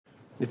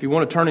If you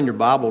want to turn in your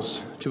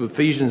Bibles to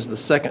Ephesians, the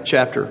second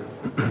chapter.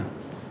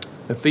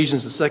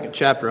 Ephesians, the second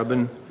chapter. I've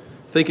been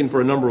thinking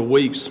for a number of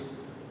weeks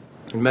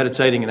and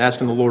meditating and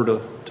asking the Lord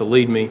to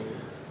lead me.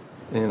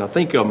 And I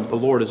think the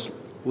Lord has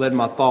led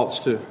my thoughts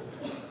to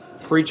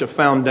preach a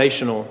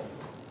foundational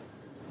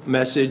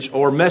message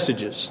or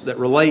messages that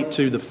relate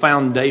to the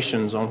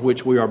foundations on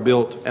which we are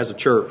built as a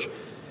church.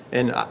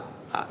 And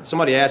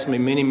somebody asked me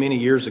many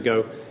years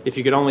ago, if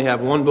you could only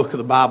have one book of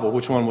the Bible,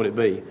 which one would it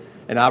be?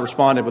 And I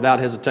responded without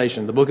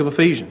hesitation, the book of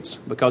Ephesians,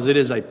 because it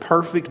is a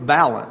perfect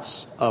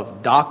balance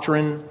of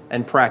doctrine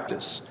and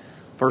practice.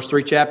 First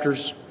 3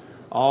 chapters,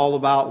 all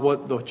about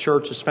what the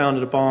church is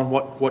founded upon,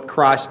 what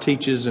Christ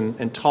teaches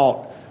and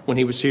taught when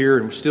he was here,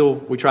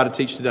 and we try to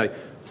teach today.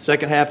 The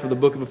second half of the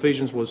book of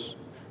Ephesians was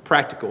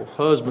practical,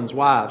 husbands,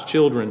 wives,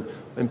 children,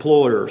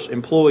 employers,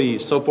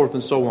 employees, so forth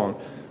and so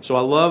on. So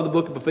I love the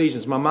book of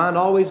Ephesians. My mind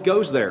always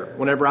goes there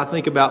whenever I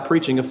think about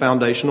preaching a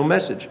foundational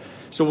message.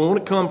 So we want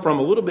to come from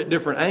a little bit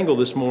different angle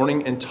this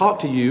morning and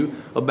talk to you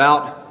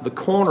about the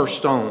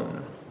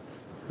cornerstone.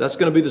 That's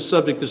going to be the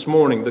subject this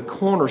morning, the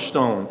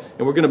cornerstone.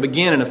 And we're going to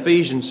begin in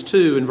Ephesians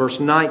 2 in verse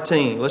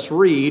 19. Let's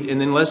read and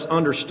then let's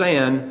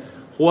understand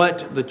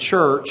what the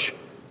church,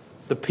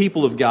 the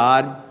people of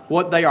God,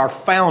 what they are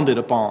founded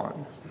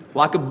upon.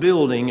 Like a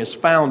building is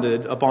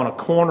founded upon a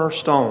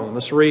cornerstone.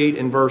 Let's read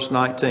in verse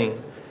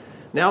 19.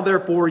 Now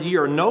therefore ye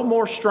are no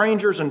more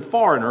strangers and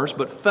foreigners,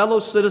 but fellow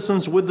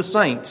citizens with the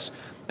saints,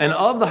 and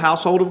of the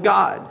household of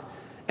God,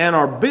 and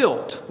are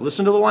built,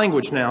 listen to the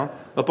language now,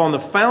 upon the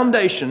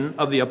foundation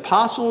of the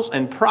apostles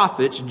and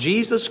prophets,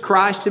 Jesus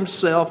Christ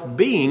himself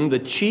being the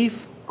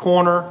chief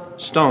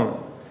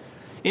cornerstone,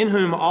 in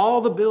whom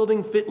all the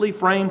building fitly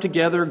framed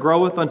together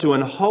groweth unto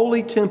an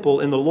holy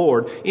temple in the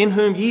Lord, in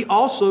whom ye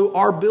also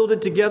are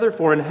builded together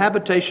for an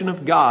habitation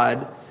of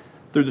God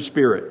through the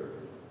Spirit.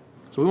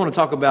 So we want to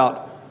talk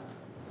about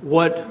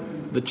what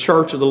the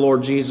church of the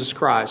Lord Jesus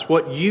Christ,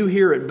 what you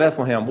here at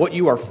Bethlehem, what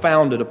you are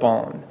founded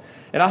upon.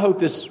 And I hope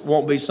this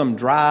won't be some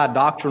dry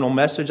doctrinal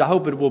message. I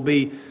hope it will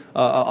be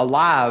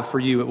alive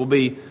for you. It will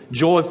be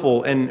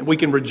joyful, and we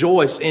can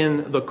rejoice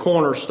in the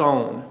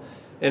cornerstone.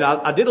 And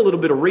I did a little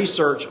bit of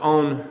research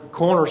on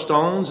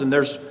cornerstones, and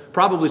there's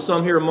probably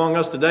some here among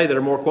us today that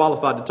are more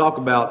qualified to talk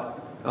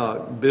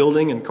about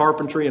building and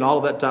carpentry and all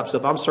of that type of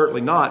stuff. I'm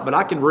certainly not, but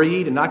I can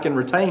read and I can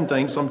retain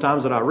things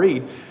sometimes that I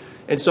read.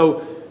 And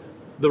so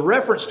the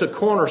reference to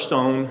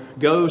cornerstone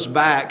goes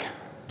back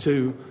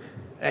to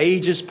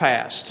ages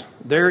past.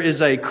 There is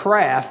a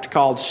craft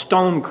called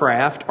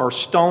stonecraft or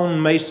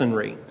stone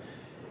masonry.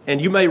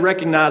 And you may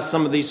recognize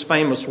some of these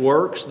famous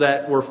works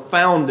that were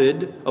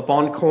founded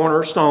upon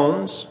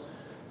cornerstones.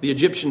 The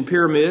Egyptian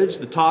pyramids,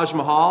 the Taj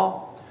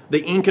Mahal,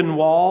 the Incan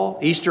Wall,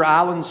 Easter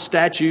Island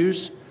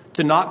statues,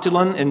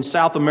 Tenochtitlan in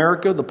South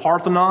America, the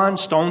Parthenon,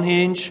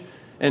 Stonehenge,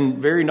 and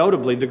very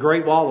notably the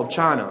Great Wall of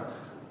China.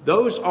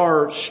 Those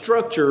are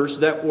structures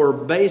that were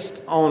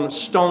based on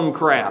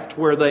stonecraft,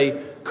 where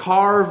they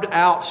carved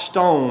out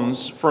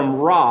stones from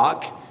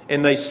rock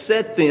and they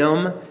set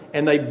them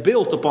and they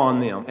built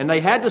upon them. And they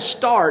had to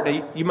start,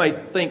 you may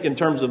think in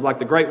terms of like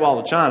the Great Wall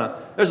of China,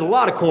 there's a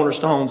lot of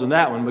cornerstones in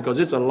that one because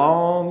it's a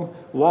long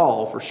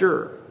wall for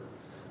sure.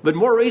 But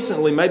more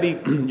recently, maybe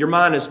your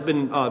mind has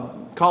been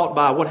caught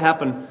by what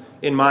happened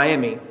in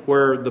Miami,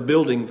 where the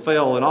building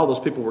fell and all those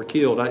people were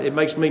killed. It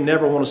makes me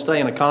never want to stay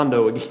in a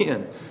condo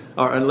again,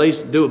 or at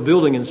least do a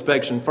building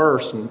inspection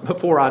first and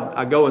before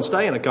I go and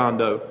stay in a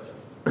condo.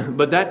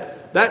 But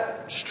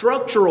that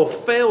structural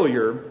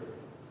failure,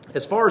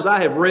 as far as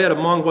I have read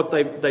among what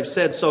they've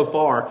said so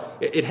far,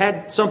 it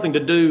had something to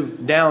do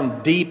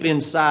down deep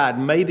inside,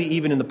 maybe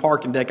even in the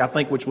parking deck, I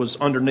think, which was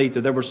underneath.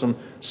 There was some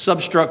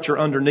substructure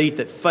underneath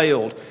that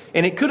failed.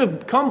 And it could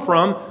have come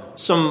from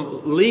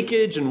some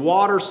leakage and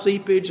water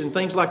seepage and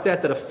things like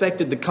that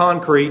affected the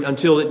concrete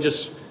until it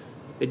just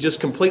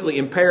completely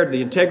impaired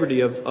the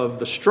integrity of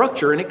the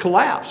structure, and it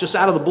collapsed just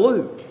out of the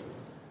blue.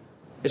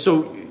 And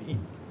so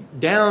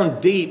down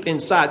deep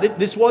inside,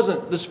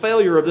 this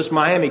failure of this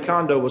Miami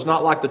condo was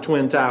not like the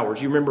Twin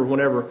Towers. You remember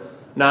whenever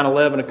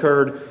 9/11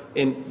 occurred,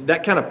 and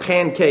that kind of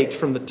pancaked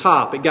from the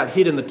top. It got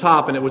hit in the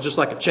top, and it was just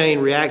like a chain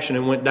reaction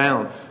and went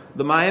down.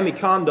 The Miami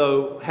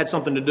condo had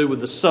something to do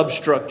with the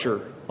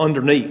substructure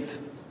underneath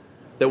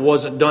that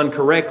wasn't done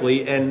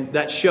correctly, and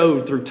that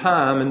showed through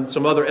time and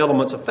some other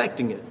elements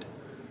affecting it.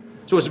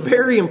 So it's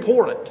very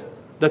important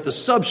that the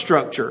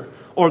substructure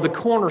or the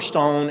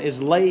cornerstone is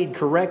laid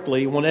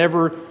correctly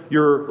whenever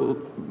you're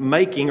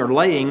making or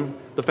laying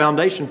the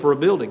foundation for a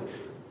building.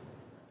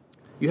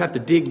 You have to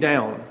dig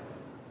down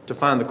to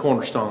find the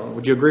cornerstone.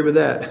 Would you agree with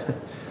that?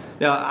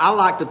 Now, I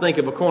like to think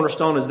of a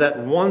cornerstone as that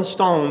one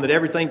stone that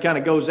everything kind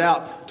of goes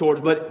out towards,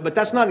 but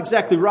that's not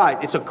exactly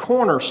right. It's a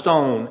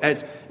cornerstone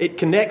as it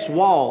connects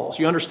walls.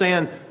 You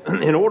understand,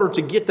 in order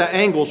to get the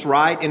angles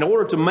right, in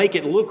order to make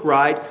it look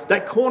right,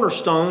 that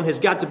cornerstone has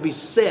got to be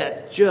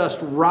set just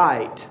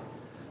right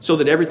so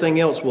that everything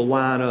else will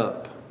line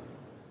up.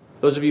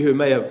 Those of you who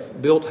may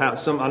have built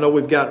houses, I know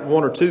we've got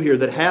one or two here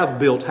that have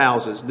built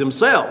houses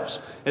themselves.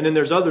 And then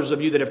there's others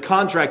of you that have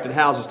contracted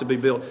houses to be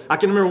built. I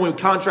can remember when we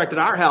contracted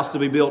our house to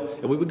be built,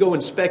 and we would go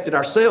inspect it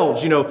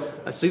ourselves.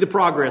 See the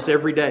progress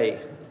every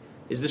day.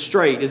 Is this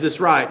straight? Is this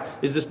right?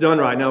 Is this done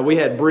right? Now, we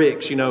had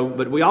bricks,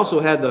 but we also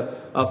had the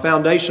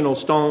foundational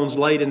stones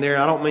laid in there.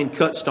 I don't mean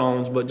cut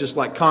stones, but just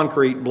like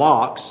concrete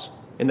blocks.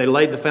 And they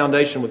laid the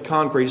foundation with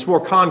concrete. It's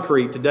more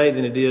concrete today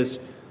than it is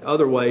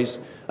other ways.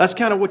 That's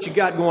kind of what you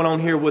got going on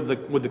here with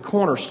the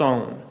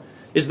cornerstone.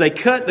 Is they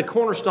cut the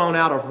cornerstone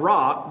out of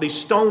rock, these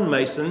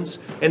stonemasons,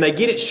 and they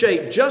get it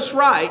shaped just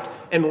right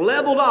and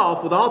leveled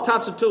off with all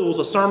types of tools.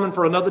 A sermon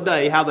for another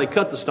day, how they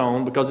cut the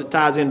stone, because it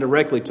ties in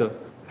directly to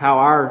how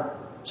our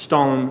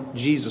stone,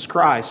 Jesus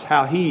Christ,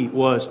 how He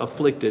was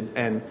afflicted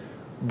and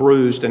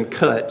bruised and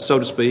cut, so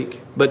to speak.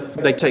 But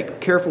they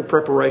take careful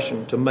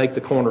preparation to make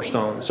the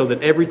cornerstone so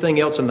that everything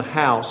else in the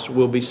house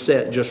will be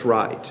set just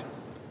right.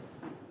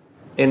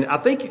 And I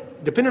think,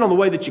 depending on the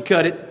way that you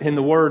cut it in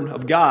the Word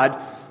of God,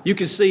 you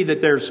can see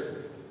that there's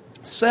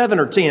 7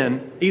 or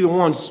 10. Either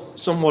one's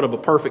somewhat of a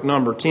perfect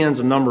number. 10's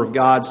a number of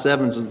God,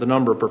 7's the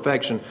number of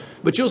perfection.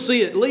 But you'll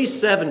see at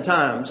least 7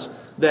 times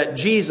that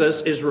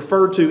Jesus is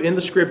referred to in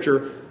the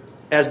Scripture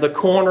as the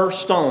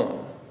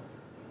cornerstone.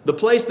 The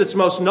place that's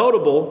most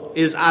notable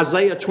is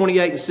Isaiah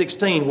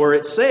 28:16, where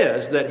it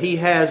says that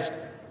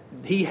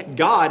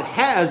God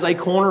has a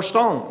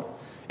cornerstone.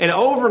 And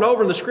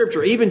over in the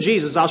Scripture, even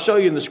Jesus, I'll show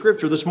you in the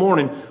Scripture this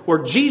morning, where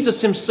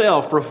Jesus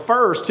Himself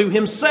refers to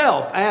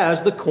Himself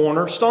as the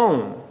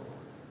cornerstone.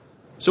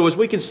 So as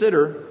we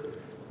consider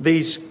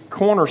these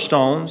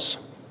cornerstones,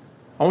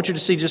 I want you to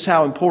see just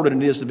how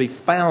important it is to be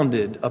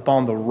founded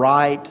upon the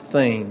right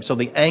thing. So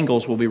the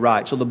angles will be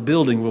right. So the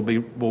building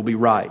will be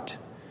right.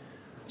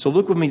 So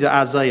look with me to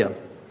Isaiah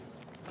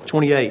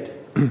 28.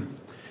 And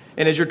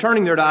as you're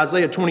turning there to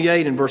Isaiah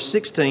 28 and verse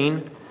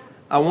 16,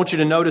 I want you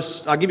to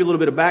notice, I'll give you a little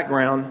bit of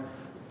background.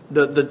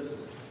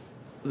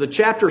 The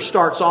chapter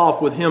starts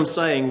off with him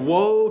saying,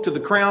 "Woe to the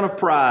crown of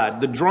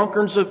pride, the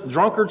drunkards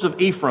of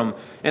Ephraim."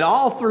 And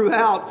all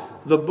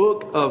throughout the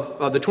book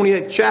of the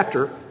 28th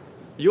chapter,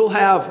 you'll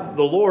have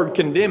the Lord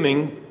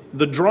condemning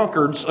the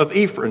drunkards of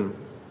Ephraim.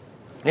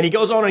 And He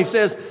goes on and He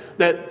says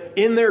that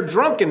in their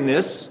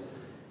drunkenness,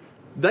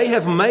 they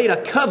have made a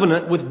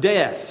covenant with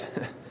death.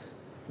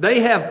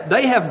 They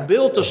have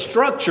built a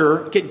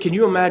structure. Can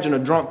you imagine a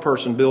drunk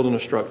person building a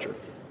structure?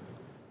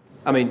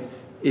 I mean,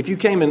 if you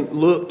came and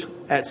looked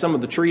at some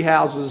of the tree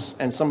houses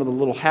and some of the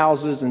little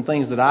houses and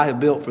things that I have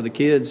built for the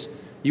kids,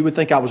 you would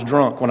think I was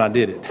drunk when I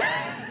did it.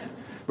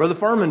 Brother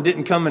Furman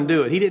didn't come and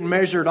do it. He didn't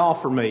measure it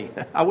off for me.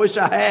 I wish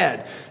I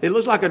had. It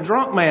looks like a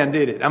drunk man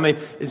did it. I mean,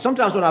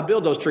 sometimes when I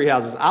build those tree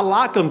houses, I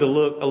like them to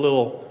look a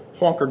little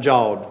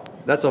honker-jawed.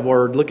 That's a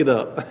word. Look it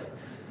up.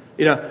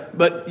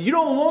 But you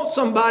don't want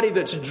somebody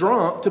that's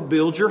drunk to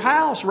build your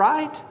house,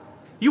 right?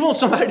 You want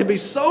somebody to be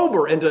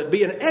sober and to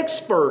be an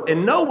expert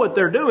and know what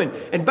they're doing.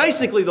 And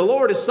basically the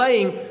Lord is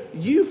saying,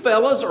 you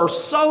fellas are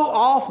so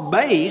off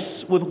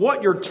base with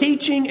what you're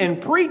teaching and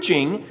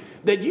preaching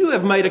that you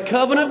have made a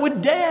covenant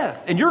with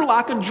death. And you're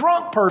like a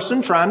drunk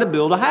person trying to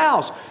build a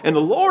house. And the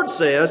Lord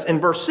says in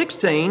verse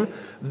 16,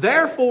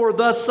 "Therefore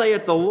thus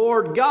saith the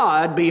Lord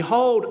God,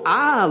 Behold,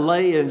 I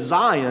lay in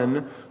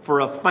Zion for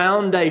a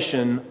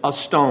foundation, a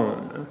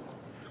stone."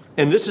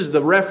 And this is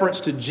the reference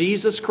to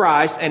Jesus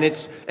Christ, and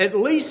it's at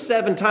least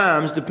 7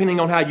 times, depending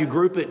on how you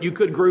group it. You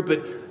could group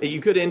it, you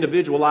could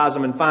individualize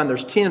them and find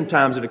there's 10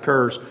 times it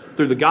occurs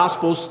through the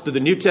Gospels, through the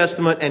New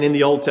Testament, and in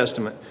the Old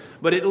Testament.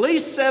 But at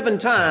least 7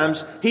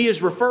 times He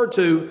is referred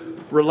to,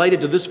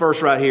 related to this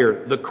verse right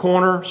here, the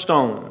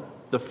cornerstone,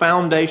 the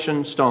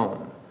foundation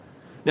stone.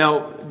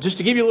 Now, just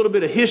to give you a little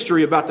bit of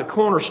history about the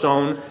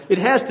cornerstone, it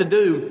has to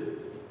do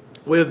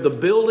with the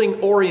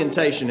building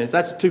orientation. If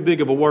that's too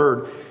big of a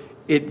word,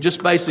 it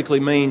just basically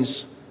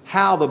means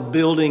how the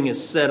building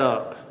is set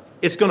up.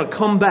 It's going to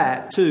come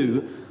back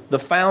to the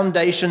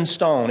foundation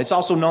stone. It's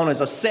also known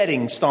as a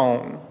setting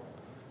stone.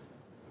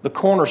 The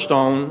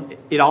cornerstone,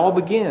 it all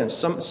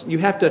begins. You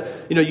have to,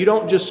 you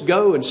don't just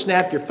go and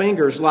snap your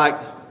fingers like,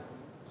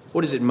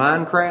 what is it,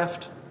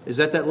 Minecraft? Is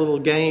that little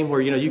game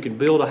where, you can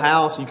build a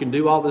house, you can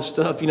do all this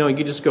stuff, and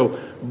you just go,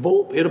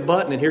 boop, hit a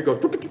button, and here it goes,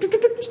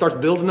 starts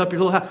building up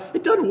your little house.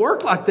 It doesn't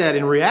work like that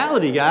in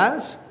reality,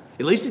 guys.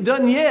 At least it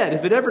doesn't yet.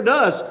 If it ever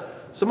does,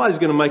 somebody's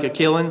going to make a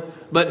killing.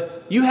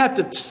 But you have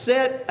to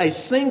set a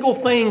single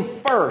thing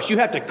first. You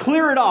have to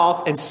clear it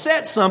off and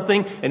set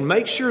something and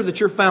make sure that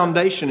your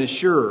foundation is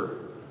sure.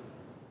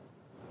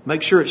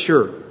 Make sure it's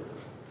sure.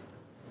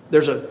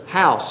 There's a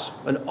house,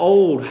 an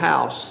old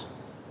house,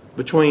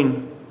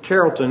 between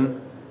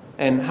Carrollton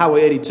and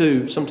Highway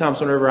 82.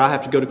 Sometimes whenever I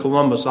have to go to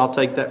Columbus, I'll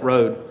take that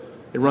road.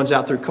 It runs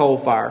out through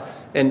Coalfire.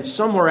 And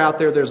somewhere out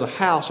there's a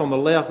house on the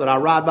left that I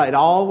ride by. It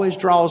always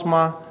draws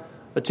my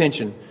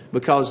attention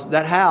because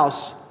that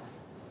house,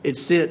 it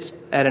sits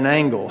at an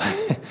angle.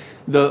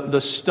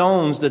 The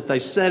stones that they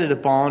set it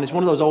upon, it's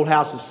one of those old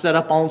houses set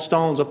up on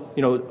stones,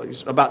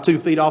 about 2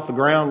 feet off the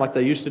ground like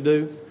they used to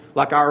do.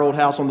 like our old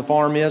house on the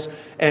farm is.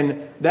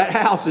 And that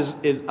house is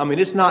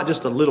it's not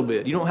just a little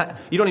bit. You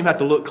don't even have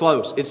to look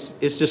close.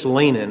 It's just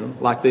leaning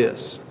like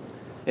this.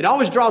 It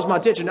always draws my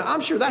attention. Now,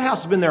 I'm sure that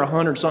house has been there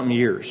 100-something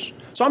years.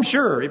 So I'm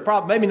sure it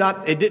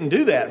didn't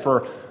do that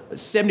for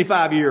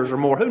 75 years or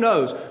more. Who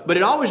knows? But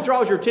it always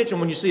draws your attention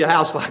when you see a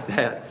house like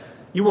that.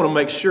 You want to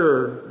make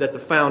sure that the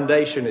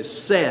foundation is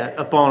set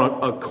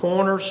upon a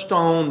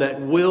cornerstone that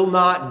will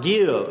not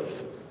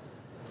give.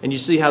 And you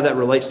see how that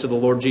relates to the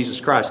Lord Jesus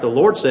Christ. The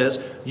Lord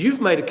says,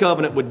 you've made a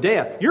covenant with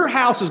death. Your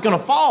house is going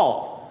to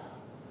fall.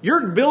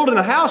 You're building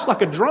a house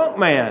like a drunk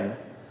man.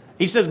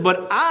 He says,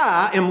 but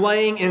I am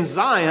laying in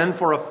Zion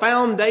for a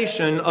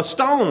foundation, a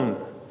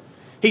stone.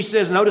 He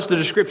says, notice the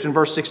description,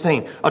 verse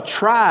 16, a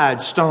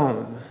tried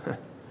stone.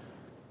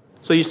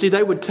 So you see,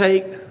 they would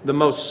take the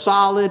most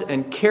solid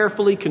and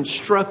carefully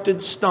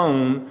constructed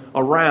stone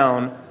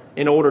around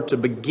in order to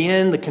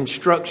begin the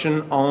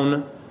construction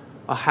on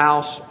a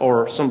house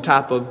or some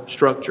type of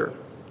structure.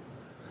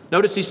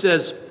 Notice he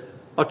says,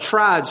 a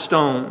tried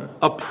stone,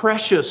 a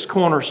precious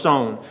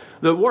cornerstone.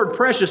 The word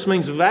precious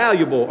means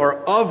valuable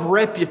or of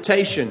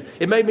reputation.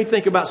 It made me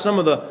think about some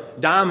of the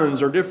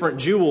diamonds or different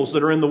jewels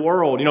that are in the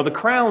world. You know, the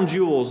crown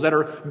jewels that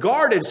are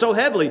guarded so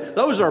heavily.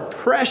 Those are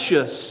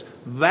precious,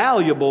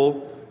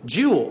 valuable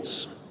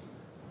jewels.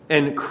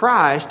 And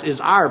Christ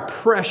is our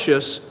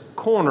precious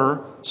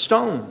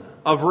cornerstone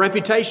of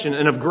reputation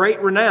and of great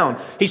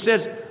renown. He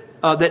says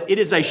that it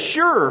is a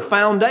sure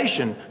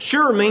foundation.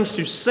 Sure means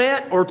to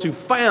set or to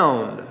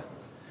found.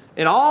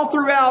 And all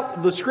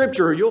throughout the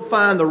Scripture, you'll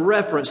find the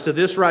reference to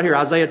this right here,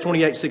 Isaiah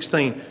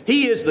 28:16.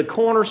 He is the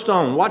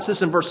cornerstone. Watch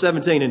this in verse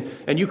 17.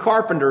 And you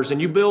carpenters and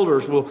you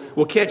builders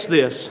will catch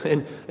this.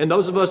 And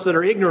those of us that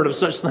are ignorant of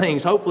such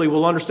things, hopefully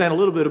will understand a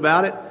little bit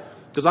about it.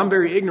 Because I'm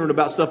very ignorant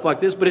about stuff like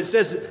this. But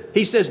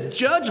he says,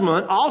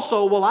 judgment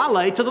also will I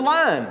lay to the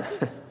line,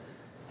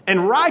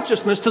 and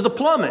righteousness to the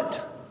plummet.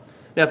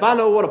 Now, if I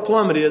know what a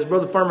plummet is,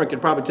 Brother Furman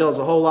could probably tell us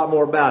a whole lot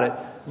more about it.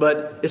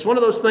 But it's one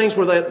of those things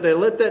where they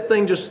let that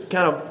thing just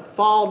kind of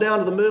fall down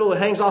to the middle. It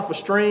hangs off a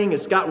string.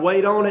 It's got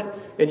weight on it,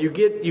 and you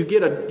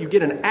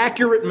get an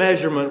accurate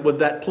measurement with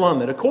that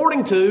plummet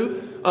according to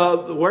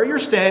where you're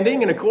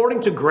standing and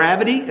according to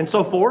gravity and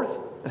so forth.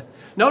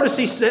 Notice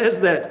he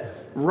says that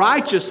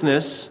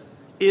righteousness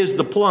is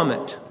the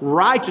plummet.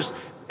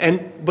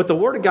 But the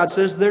Word of God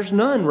says there's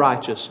none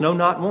righteous, no,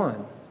 not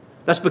one.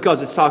 That's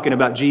because it's talking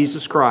about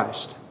Jesus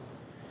Christ.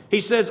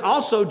 He says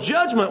also,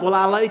 judgment will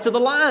I lay to the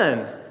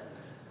line.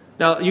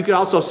 Now, you could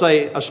also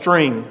say a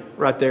string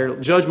right there.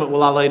 Judgment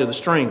will I lay to the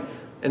string.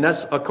 And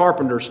that's a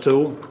carpenter's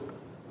tool.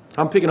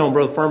 I'm picking on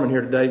Brother Furman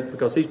here today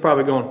because he's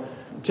probably going to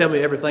tell me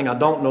everything I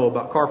don't know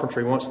about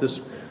carpentry once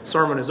this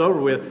sermon is over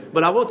with.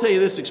 But I will tell you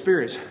this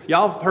experience.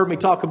 Y'all have heard me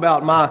talk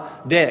about my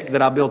deck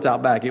that I built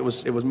out back. It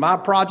was my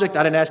project.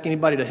 I didn't ask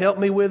anybody to help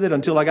me with it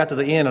until I got to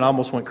the end and I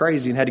almost went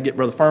crazy and had to get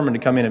Brother Furman to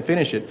come in and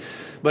finish it.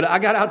 But I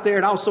got out there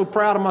and I was so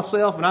proud of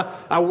myself, and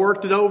I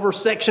worked it over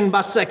section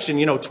by section,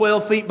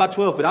 12 feet by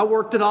 12 feet. I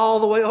worked it all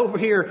the way over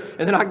here,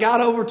 and then I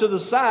got over to the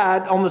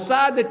side, on the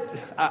side that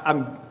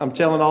I'm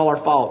telling all our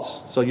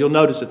faults, so you'll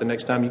notice it the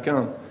next time you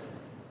come.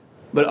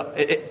 But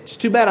it's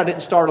too bad I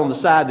didn't start on the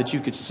side that you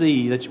could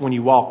see that when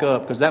you walk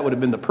up, because that would have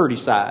been the pretty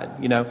side,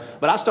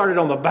 But I started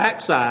on the back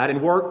side and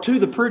worked to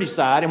the pretty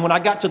side, and when I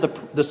got to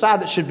the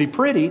side that should be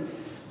pretty,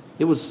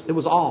 it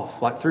was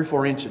off like 3 or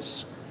 4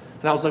 inches.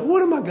 And I was like,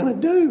 what am I going to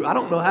do? I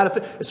don't know how to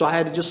fit. So I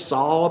had to just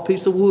saw a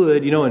piece of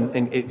wood,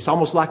 and it's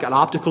almost like an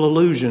optical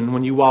illusion.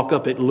 When you walk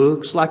up, it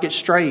looks like it's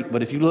straight.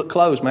 But if you look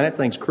close, man, that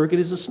thing's crooked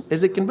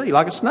as it can be,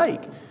 like a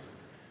snake.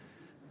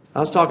 I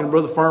was talking to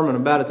Brother Furman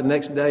about it the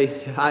next day.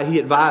 He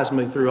advised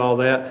me through all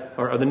that.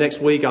 Or the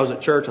next week, I was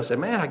at church. I said,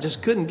 man, I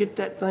just couldn't get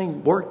that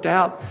thing worked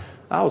out.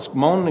 I was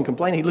moaning and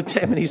complaining. He looked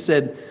at me and he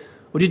said,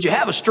 well, did you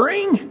have a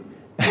string?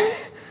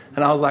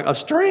 And I was like, a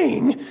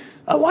string?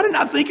 Why didn't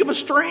I think of a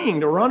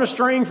string, to run a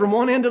string from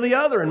one end to the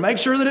other and make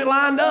sure that it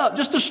lined up?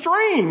 Just a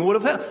string would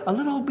have helped. A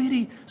little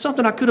bitty,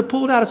 something I could have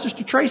pulled out of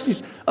Sister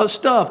Tracy's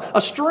stuff.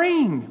 A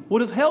string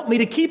would have helped me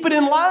to keep it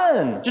in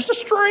line. Just a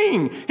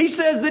string. He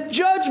says that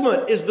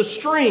judgment is the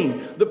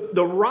string.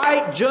 The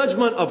right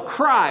judgment of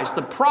Christ,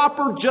 the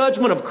proper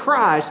judgment of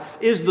Christ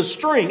is the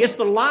string. It's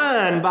the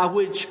line by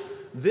which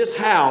this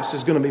house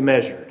is going to be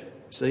measured.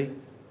 See?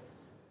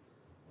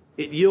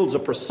 It yields a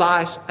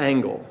precise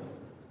angle.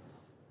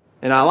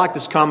 And I like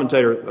this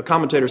commentator. A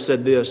commentator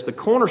said this: the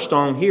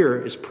cornerstone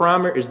here is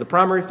the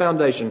primary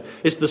foundation.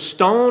 It's the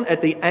stone at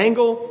the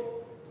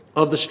angle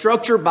of the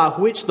structure by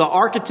which the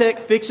architect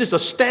fixes a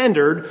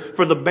standard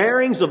for the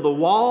bearings of the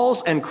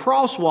walls and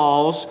cross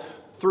walls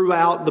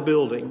throughout the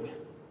building.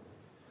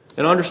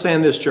 And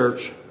understand this,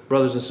 church,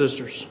 brothers and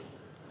sisters.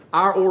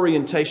 Our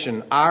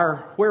orientation,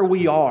 where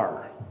we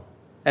are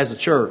as a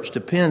church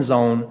depends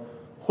on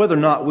whether or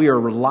not we are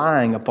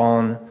relying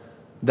upon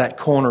that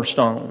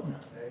cornerstone.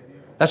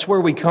 That's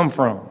where we come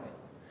from.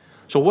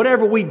 So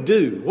whatever we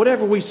do,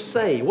 whatever we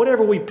say,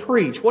 whatever we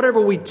preach, whatever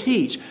we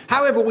teach,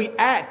 however we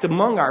act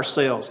among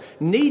ourselves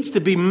needs to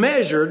be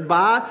measured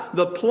by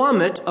the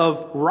plummet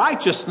of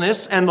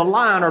righteousness and the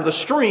line or the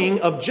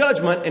string of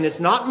judgment. And it's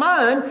not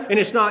mine and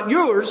it's not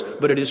yours,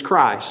 but it is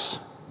Christ.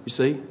 You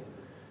see?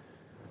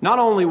 Not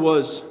only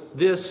was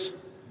this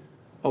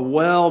a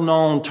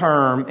well-known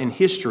term in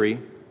history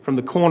from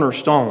the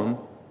cornerstone,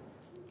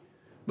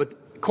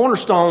 but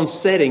cornerstone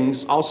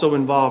settings also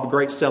involve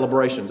great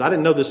celebrations. I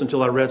didn't know this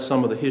until I read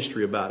some of the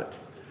history about it.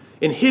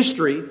 In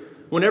history,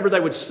 whenever they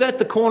would set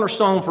the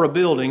cornerstone for a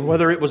building,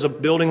 whether it was a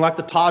building like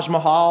the Taj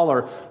Mahal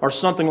or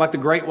something like the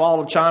Great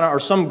Wall of China or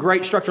some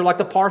great structure like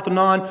the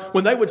Parthenon,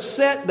 when they would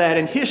set that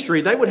in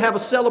history, they would have a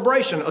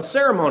celebration, a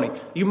ceremony.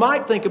 You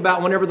might think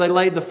about whenever they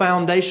laid the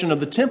foundation of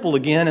the temple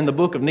again in the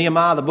book of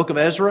Nehemiah, the book of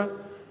Ezra.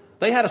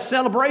 They had a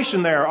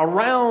celebration there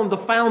around the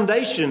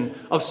foundation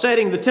of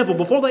setting the temple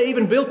before they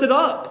even built it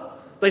up.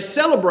 They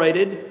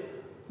celebrated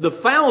the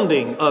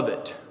founding of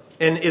it.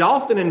 And it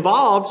often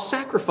involved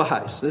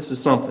sacrifice. This is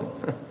something.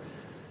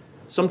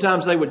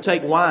 Sometimes they would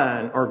take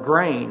wine or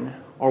grain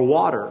or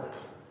water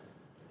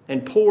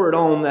and pour it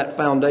on that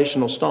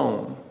foundational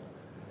stone.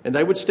 And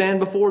they would stand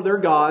before their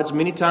gods.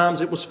 Many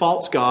times it was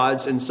false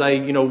gods and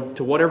say,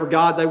 to whatever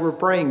God they were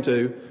praying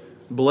to,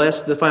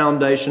 bless the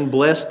foundation,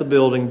 bless the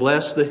building,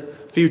 bless the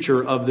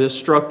future of this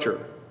structure.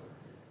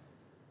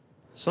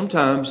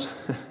 Sometimes,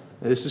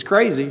 this is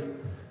crazy,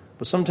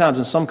 but sometimes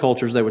in some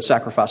cultures they would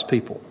sacrifice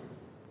people.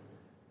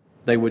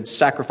 They would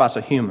sacrifice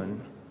a human.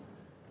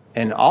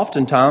 And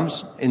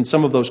oftentimes in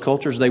some of those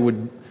cultures they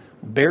would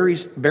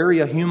bury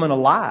a human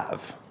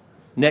alive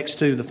next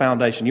to the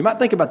foundation. You might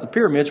think about the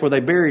pyramids where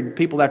they buried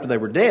people after they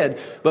were dead,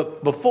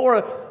 but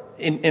before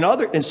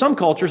in some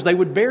cultures they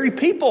would bury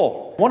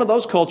people. One of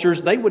those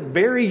cultures, they would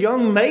bury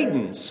young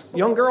maidens.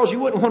 Young girls, you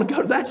wouldn't want to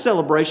go to that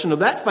celebration of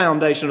that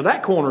foundation, of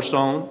that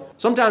cornerstone.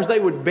 Sometimes they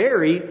would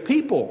bury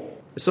people.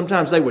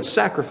 Sometimes they would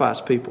sacrifice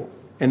people.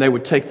 And they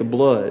would take the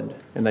blood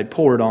and they'd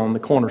pour it on the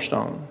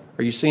cornerstone.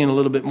 Are you seeing a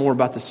little bit more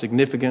about the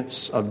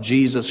significance of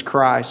Jesus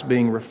Christ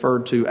being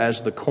referred to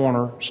as the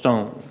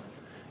cornerstone?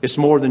 It's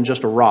more than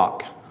just a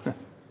rock.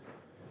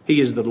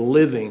 He is the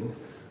living,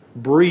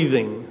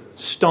 breathing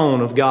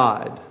stone of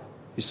God.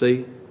 You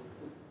see?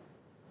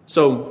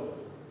 So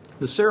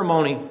the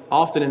ceremony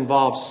often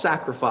involves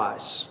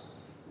sacrifice.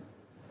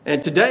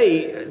 And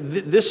today,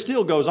 this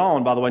still goes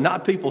on, by the way,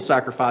 not people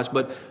sacrifice,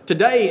 but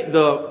today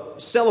the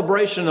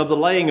celebration of the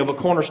laying of a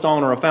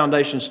cornerstone or a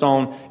foundation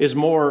stone is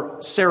more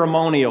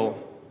ceremonial,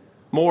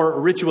 more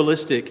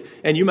ritualistic.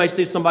 And you may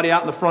see somebody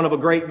out in the front of a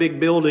great big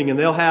building and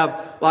they'll have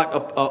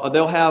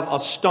a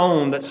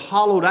stone that's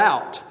hollowed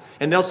out.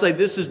 And they'll say,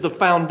 this is the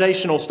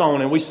foundational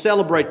stone, and we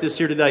celebrate this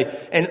here today.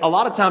 And a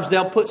lot of times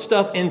they'll put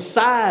stuff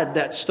inside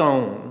that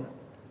stone.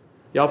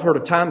 Y'all have heard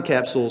of time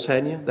capsules,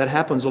 hadn't you? That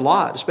happens a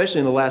lot, especially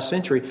in the last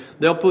century.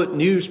 They'll put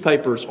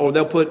newspapers or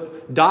they'll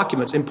put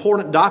documents,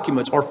 important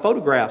documents or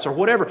photographs or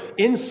whatever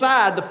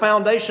inside the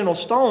foundational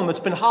stone that's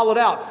been hollowed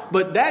out.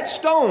 But that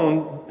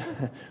stone,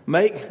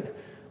 make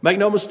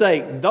no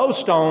mistake, those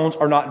stones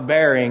are not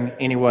bearing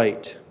any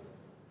weight.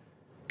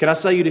 Can I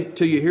say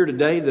to you here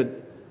today that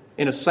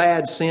in a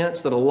sad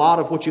sense that a lot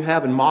of what you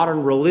have in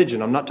modern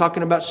religion, I'm not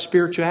talking about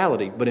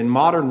spirituality, but in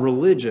modern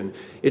religion,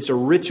 it's a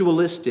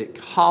ritualistic,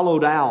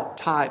 hollowed out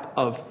type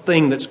of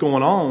thing that's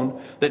going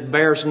on that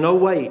bears no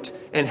weight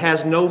and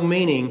has no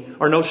meaning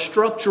or no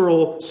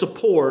structural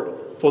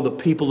support for the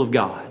people of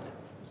God.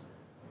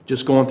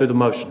 Just going through the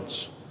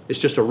motions. It's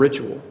just a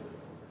ritual.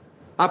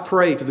 I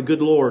pray to the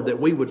good Lord that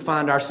we would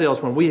find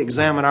ourselves when we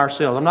examine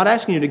ourselves. I'm not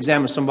asking you to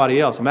examine somebody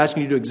else. I'm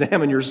asking you to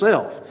examine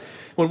yourself.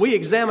 When we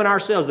examine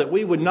ourselves, that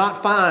we would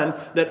not find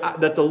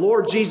that the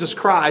Lord Jesus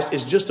Christ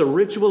is just a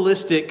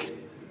ritualistic,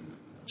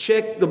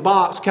 check the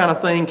box kind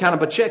of thing, kind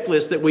of a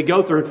checklist that we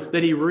go through,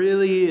 that He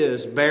really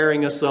is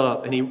bearing us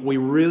up and we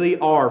really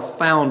are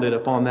founded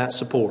upon that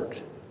support.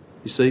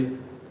 You see?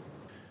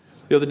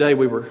 The other day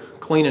we were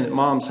cleaning at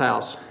Mom's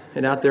house,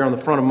 and out there on the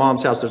front of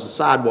Mom's house there's a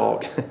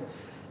sidewalk.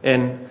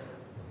 And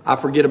I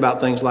forget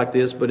about things like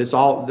this, but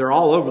they're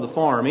all over the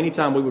farm.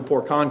 Anytime we would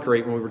pour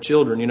concrete when we were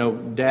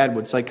children, Dad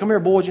would say, come here,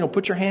 boys,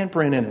 put your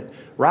handprint in it.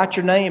 Write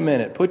your name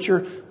in it. Put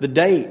the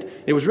date.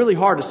 It was really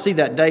hard to see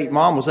that date.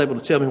 Mom was able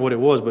to tell me what it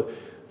was, but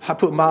I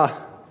put my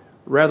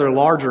rather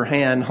larger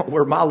hand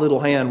where my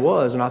little hand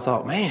was, and I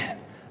thought, man,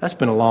 that's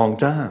been a long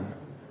time.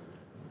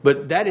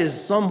 But that is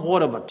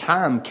somewhat of a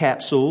time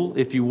capsule,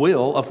 if you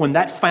will, of when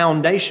that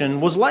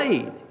foundation was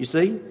laid, you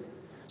see?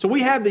 So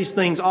we have these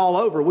things all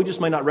over. We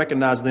just may not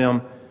recognize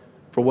them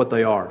for what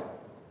they are.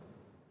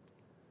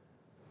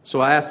 So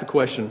I ask the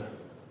question,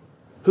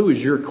 who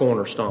is your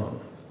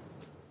cornerstone?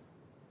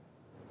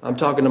 I'm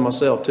talking to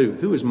myself too.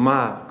 Who is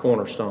my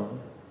cornerstone?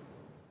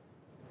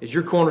 Is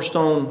your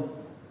cornerstone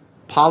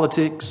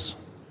politics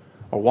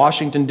or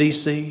Washington,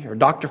 D.C. or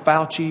Dr.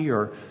 Fauci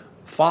or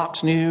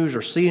Fox News or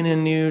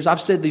CNN News.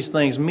 I've said these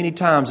things many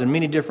times in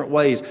many different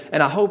ways,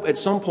 and I hope at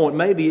some point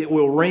maybe it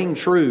will ring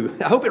true.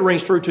 I hope it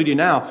rings true to you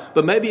now,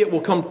 but maybe it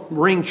will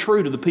ring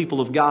true to the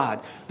people of God.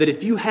 That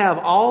if you have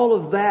all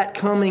of that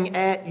coming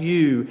at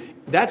you,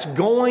 that's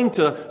going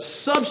to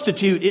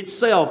substitute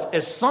itself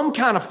as some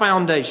kind of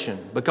foundation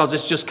because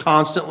it's just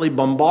constantly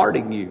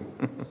bombarding you.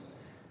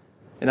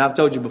 And I've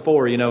told you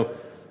before,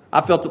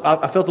 I felt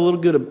a little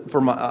good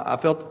I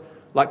felt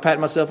like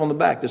patting myself on the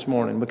back this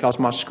morning because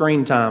my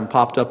screen time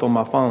popped up on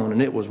my phone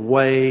and it was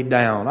way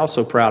down. I was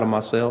so proud of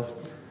myself.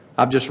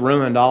 I've just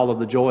ruined all of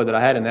the joy that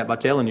I had in that by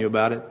telling you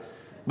about it.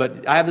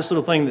 But I have this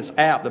little thing, this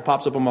app that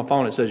pops up on my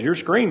phone. It says, your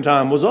screen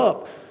time was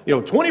up,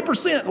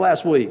 20%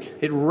 last week.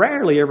 It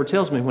rarely ever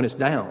tells me when it's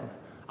down.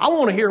 I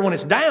want to hear when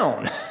it's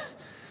down.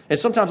 And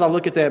sometimes I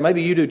look at that,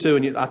 maybe you do too,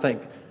 and I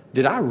think,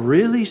 did I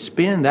really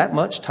spend that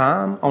much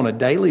time on a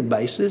daily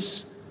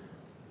basis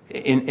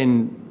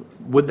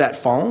with that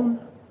phone?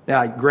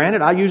 Now,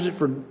 granted, I use it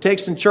for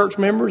texting church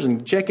members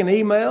and checking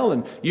email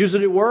and use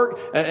it at work.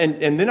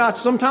 And then I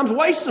sometimes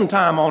waste some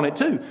time on it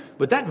too.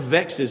 But that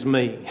vexes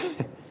me.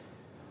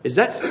 Is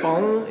that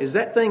phone, is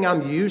that thing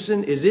I'm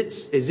using, is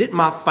it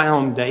my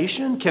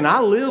foundation? Can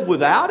I live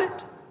without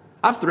it?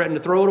 I've threatened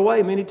to throw it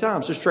away many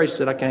times. Sister Tracy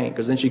said I can't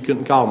because then she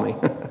couldn't call me.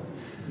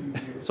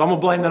 So I'm going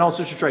to blame that on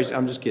Sister Tracy.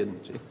 I'm just kidding.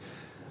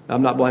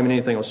 I'm not blaming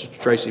anything on Sister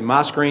Tracy.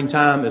 My screen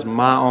time is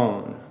my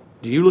own.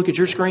 Do you look at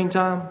your screen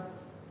time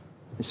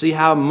and see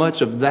how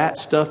much of that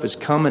stuff is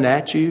coming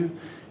at you?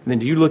 And then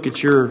do you look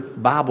at your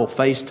Bible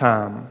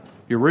FaceTime,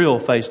 your real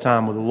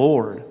FaceTime with the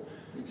Lord,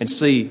 and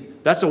see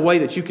that's a way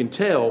that you can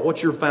tell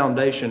what your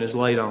foundation is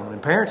laid on. And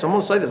parents, I'm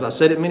going to say this. I've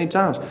said it many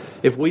times.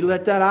 If we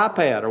let that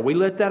iPad or we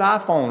let that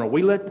iPhone or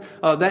we let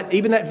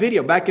even that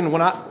video, back in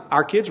when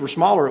our kids were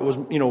smaller, it was,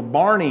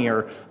 Barney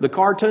or the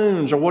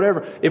cartoons or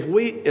whatever. If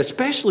we,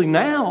 especially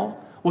now,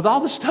 with all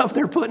the stuff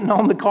they're putting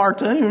on the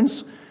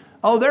cartoons,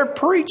 they're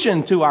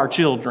preaching to our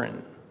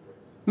children.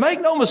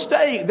 Make no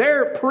mistake,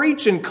 they're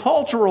preaching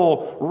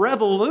cultural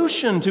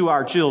revolution to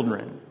our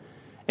children.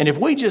 And if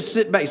we just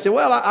sit back and say,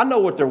 well, I know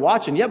what they're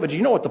watching. Yeah, but do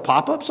you know what the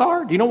pop-ups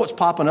are? Do you know what's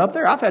popping up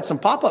there? I've had some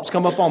pop-ups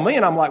come up on me,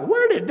 and I'm like,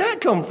 where did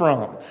that come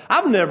from?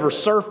 I've never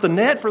surfed the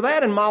net for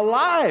that in my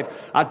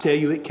life. I tell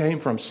you, it came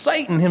from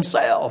Satan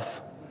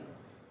himself.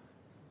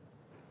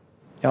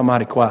 Y'all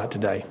mighty quiet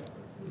today.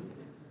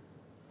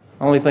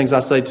 Only things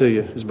I say to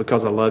you is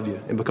because I love you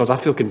and because I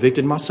feel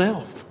convicted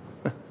myself.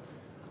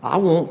 I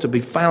want to be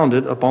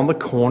founded upon the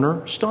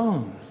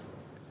cornerstone.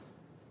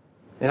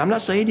 And I'm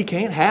not saying you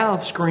can't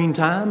have screen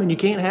time and you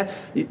can't have...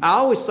 I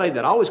always say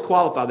that. I always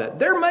qualify that.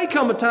 There may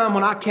come a time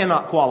when I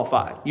cannot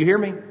qualify. You hear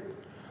me?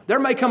 There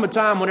may come a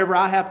time whenever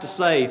I have to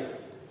say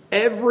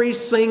every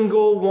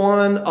single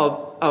one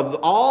of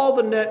all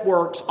the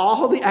networks,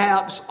 all the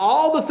apps,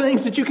 all the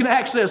things that you can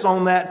access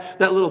on that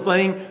little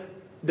thing,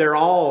 they're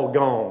all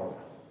gone.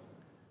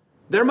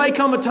 There may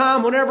come a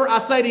time whenever I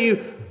say to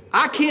you,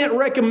 I can't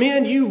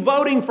recommend you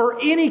voting for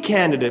any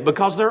candidate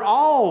because they're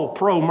all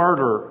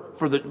pro-murder.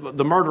 For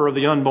the murder of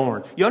the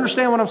unborn. You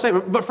understand what I'm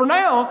saying? But for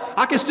now,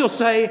 I can still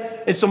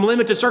say in some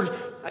limited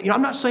circumstances,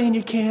 I'm not saying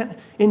you can't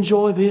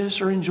enjoy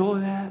this or enjoy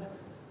that.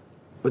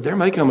 But there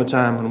may come a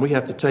time when we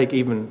have to take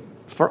even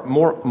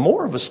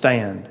more of a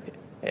stand.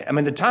 I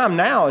mean, the time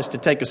now is to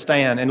take a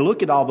stand and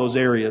look at all those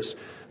areas.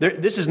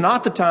 This is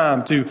not the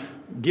time to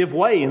give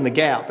way in the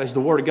gap, as the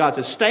Word of God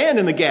says. Stand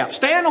in the gap.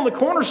 Stand on the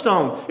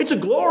cornerstone. It's a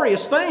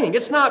glorious thing.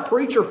 It's not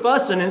preacher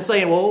fussing and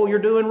saying, well, you're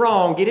doing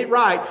wrong. Get it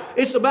right.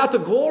 It's about the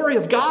glory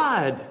of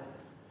God.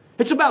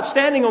 It's about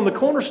standing on the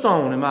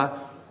cornerstone.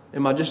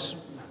 Am I just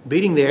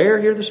beating the air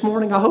here this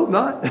morning? I hope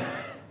not.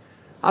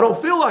 I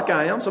don't feel like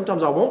I am.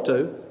 Sometimes I want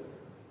to.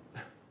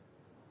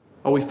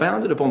 Are we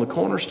founded upon the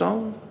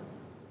cornerstone?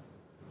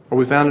 Or are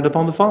we founded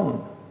upon the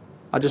phone?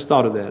 I just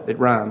thought of that. It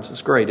rhymes.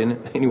 It's great, isn't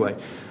it? Anyway,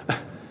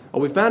 are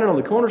we founded on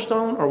the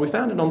cornerstone or are we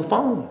founded on the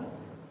phone?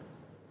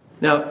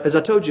 Now, as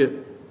I told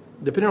you,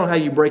 depending on how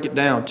you break it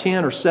down,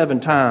 10 or 7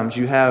 times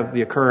you have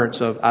the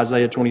occurrence of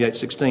Isaiah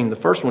 28:16. The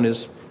first one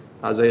is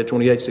Isaiah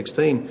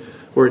 28:16,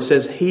 where it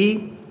says,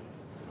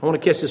 I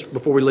want to catch this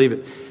before we leave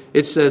it.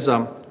 It says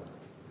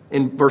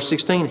in verse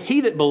 16,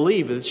 he that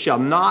believeth shall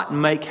not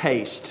make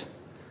haste.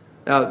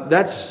 Now,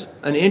 that's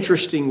an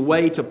interesting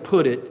way to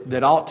put it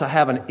that ought to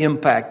have an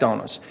impact on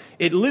us.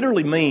 It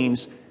literally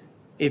means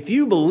if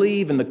you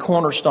believe in the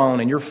cornerstone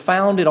and you're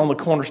founded on the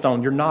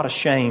cornerstone, you're not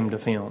ashamed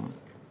of him.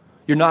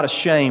 You're not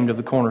ashamed of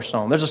the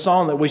cornerstone. There's a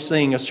song that we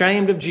sing,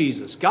 Ashamed of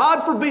Jesus. God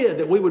forbid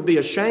that we would be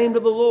ashamed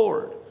of the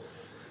Lord.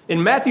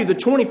 In Matthew, the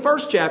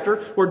 21st chapter,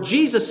 where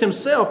Jesus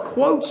himself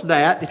quotes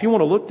that, if you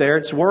want to look there,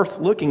 it's worth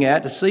looking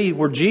at to see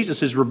where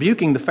Jesus is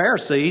rebuking the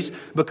Pharisees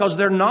because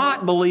they're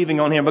not believing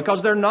on him,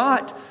 because they're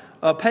not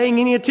paying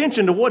any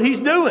attention to what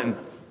he's doing.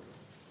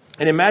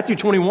 And in Matthew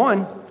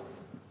 21,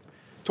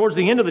 towards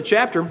the end of the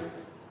chapter,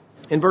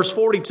 in verse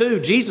 42,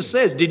 Jesus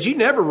says, did you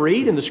never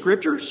read in the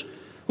Scriptures?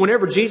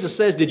 Whenever Jesus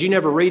says, did you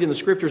never read in the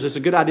Scriptures, it's a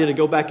good idea to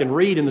go back and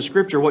read in the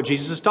Scripture what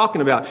Jesus is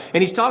talking about.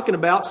 And he's talking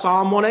about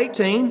Psalm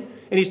 118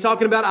 and he's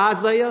talking about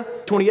Isaiah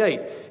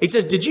 28. He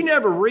says, did you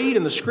never read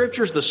in the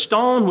Scriptures, the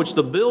stone which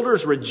the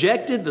builders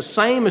rejected, the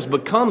same has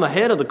become the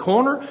head of the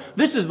corner?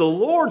 This is the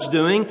Lord's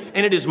doing,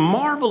 and it is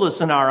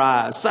marvelous in our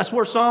eyes. That's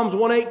where Psalms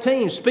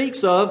 118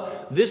 speaks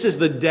of, this is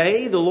the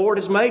day the Lord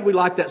has made. We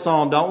like that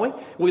psalm, don't we?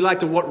 We like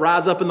to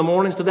rise up in the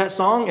mornings to that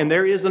song, and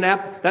there is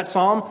that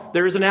psalm.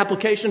 There is an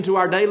application to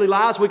our daily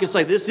lives. We can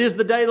say, this is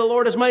the day the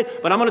Lord has made.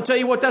 But I'm going to tell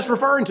you what that's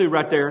referring to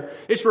right there.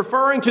 It's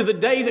referring to the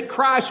day that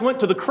Christ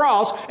went to the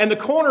cross, and the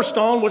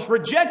cornerstone was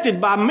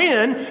rejected by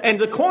men, and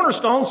the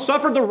cornerstone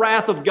suffered the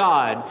wrath of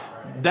God.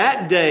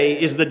 That day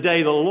is the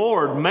day the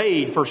Lord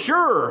made for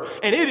sure.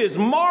 And it is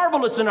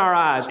marvelous in our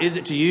eyes. Is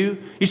it to you?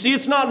 You see,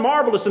 it's not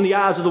marvelous in the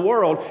eyes of the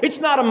world. It's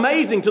not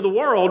amazing to the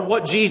world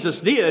what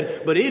Jesus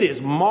did, but it is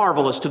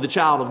marvelous to the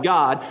child of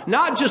God.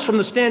 Not just from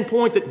the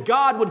standpoint that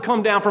God would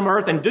come down from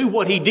earth and do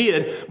what he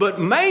did, but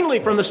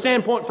mainly from the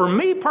standpoint for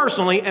me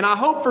personally, and I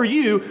hope for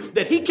you,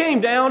 that he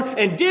came down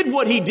and did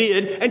what he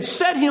did and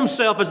set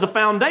himself as the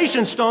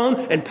foundation stone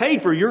and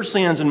paid for your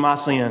sins and my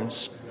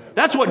sins.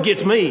 That's what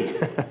gets me.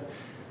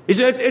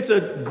 It's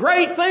a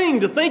great thing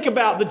to think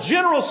about the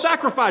general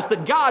sacrifice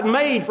that God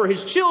made for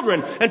his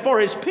children and for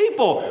his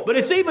people. But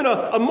it's even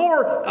a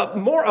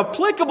more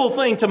applicable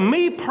thing to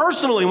me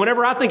personally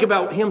whenever I think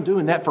about him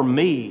doing that for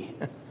me.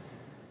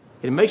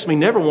 It makes me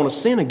never want to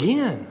sin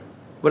again.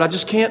 But I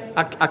just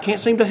can't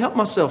seem to help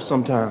myself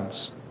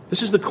sometimes.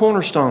 This is the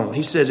cornerstone.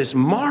 He says it's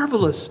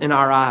marvelous in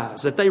our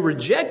eyes that they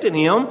rejected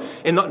him.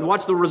 And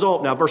what's the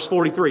result now? Verse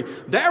 43.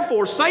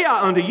 Therefore say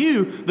I unto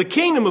you, the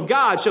kingdom of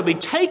God shall be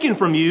taken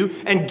from you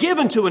and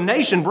given to a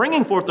nation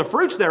bringing forth the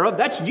fruits thereof.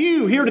 That's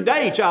you here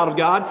today, child of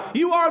God.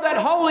 You are that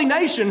holy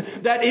nation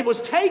that it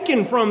was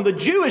taken from the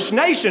Jewish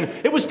nation.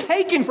 It was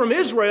taken from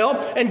Israel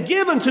and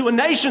given to a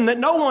nation that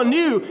no one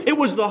knew. It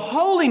was the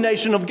holy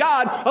nation of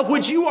God, of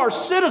which you are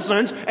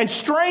citizens and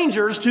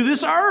strangers to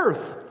this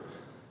earth.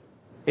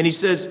 And he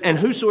says, and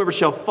whosoever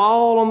shall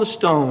fall on the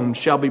stone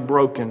shall be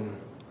broken,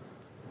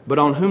 but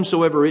on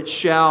whomsoever it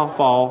shall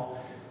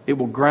fall, it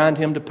will grind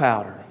him to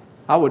powder.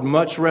 I would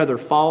much rather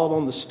fall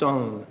on the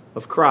stone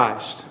of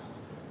Christ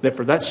than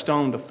for that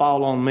stone to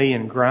fall on me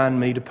and grind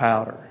me to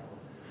powder.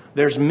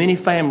 There's many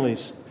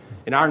families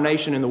in our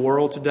nation and the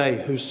world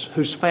today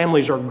whose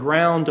families are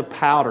ground to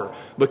powder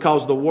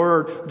because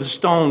the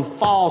stone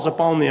falls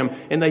upon them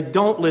and they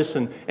don't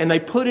listen and they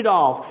put it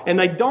off and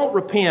they don't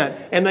repent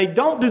and they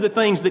don't do the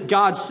things that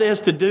God says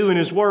to do in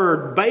his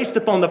word based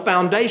upon the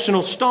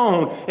foundational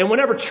stone. And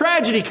whenever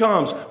tragedy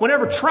comes,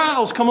 whenever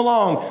trials come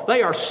along,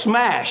 they are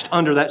smashed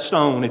under that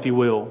stone, if you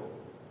will.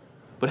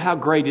 But how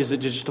great is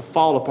it just to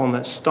fall upon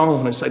that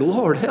stone and say,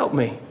 Lord, help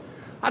me.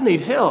 I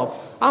need help.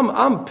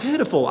 I'm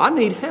pitiful. I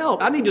need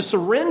help. I need to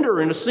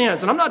surrender in a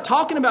sense. And I'm not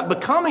talking about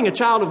becoming a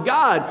child of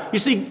God. You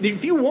see,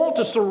 if you want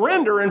to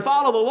surrender and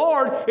follow the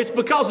Lord, it's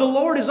because the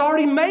Lord has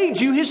already made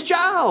you his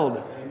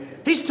child.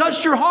 He's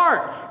touched your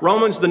heart.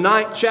 Romans, the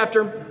 9th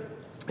chapter,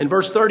 in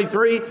verse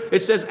 33,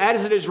 it says,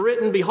 as it is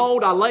written,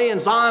 behold, I lay in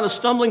Zion a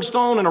stumbling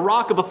stone and a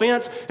rock of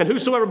offense, and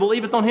whosoever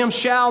believeth on him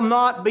shall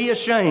not be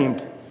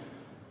ashamed.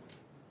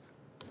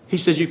 He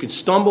says you could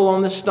stumble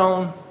on this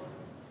stone,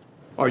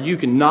 or you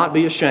cannot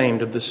be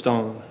ashamed of this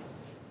stone.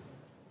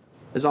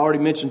 As I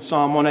already mentioned,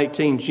 Psalm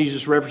 118,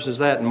 Jesus references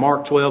that. In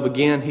Mark 12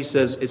 again, he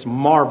says it's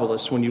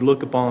marvelous when you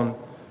look upon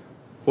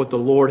what the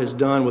Lord has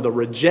done with a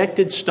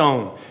rejected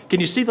stone. Can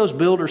you see those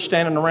builders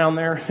standing around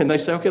there? And they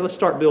say, okay, let's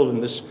start building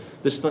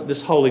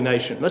this holy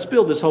nation. Let's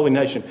build this holy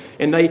nation.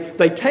 And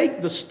they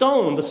take the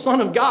stone, the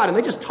Son of God, and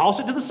they just toss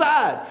it to the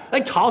side. They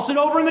toss it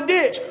over in the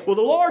ditch. Well,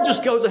 the Lord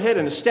just goes ahead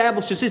and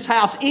establishes his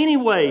house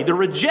anyway. The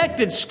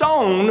rejected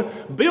stone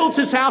builds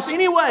his house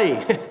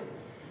anyway.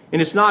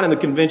 And it's not in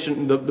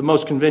the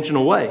most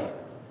conventional way.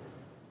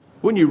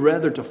 Wouldn't you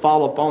rather to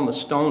fall upon the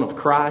stone of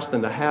Christ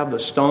than to have the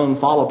stone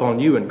fall upon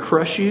you and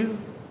crush you?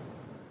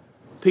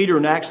 Peter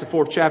in Acts, the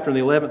 4th chapter, in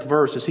the 11th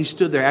verse, as he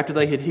stood there after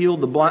they had healed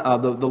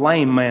the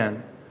lame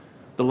man.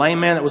 The lame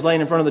man that was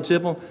laying in front of the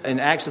temple. In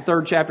Acts, the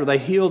 3rd chapter, they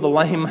heal the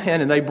lame man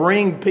and they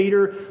bring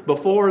Peter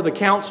before the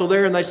council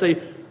there and they say,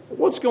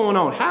 what's going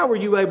on? How were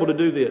you able to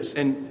do this?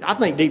 And I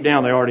think deep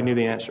down they already knew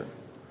the answer.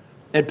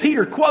 And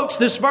Peter quotes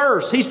this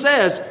verse. He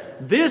says,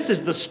 this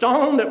is the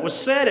stone that was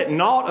set at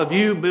naught of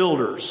you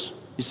builders.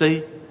 You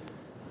see?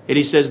 And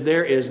he says,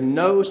 there is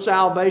no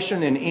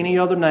salvation in any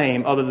other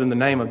name other than the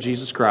name of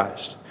Jesus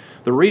Christ.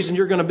 The reason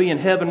you're going to be in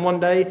heaven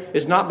one day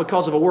is not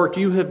because of a work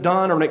you have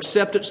done or an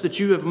acceptance that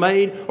you have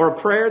made or a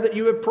prayer that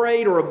you have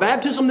prayed or a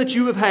baptism that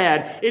you have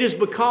had. It is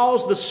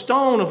because the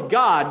stone of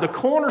God, the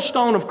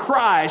cornerstone of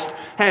Christ,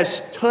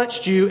 has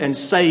touched you and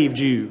saved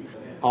you.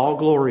 All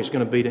glory is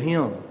going to be to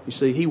him. You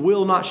see, he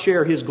will not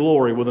share his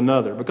glory with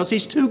another because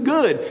he's too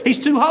good. He's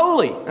too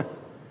holy.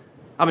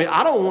 I mean,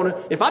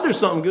 if I do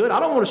something good, I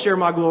don't want to share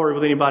my glory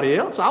with anybody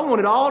else. I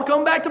want it all to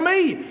come back to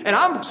me. And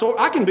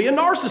I can be a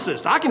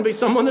narcissist. I can be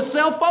someone that's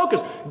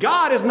self-focused.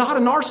 God is not a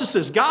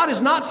narcissist. God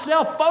is not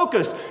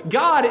self-focused.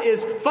 God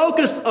is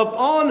focused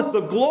upon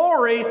the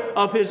glory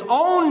of his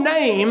own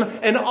name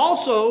and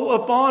also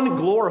upon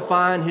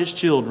glorifying his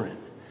children.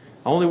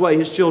 The only way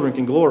His children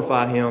can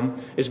glorify Him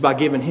is by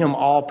giving Him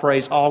all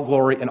praise, all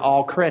glory, and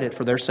all credit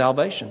for their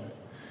salvation.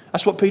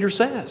 That's what Peter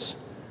says.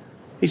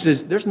 He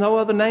says, there's no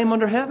other name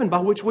under heaven by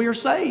which we are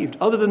saved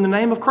other than the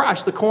name of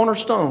Christ, the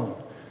cornerstone.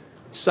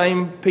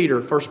 Same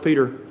Peter, 1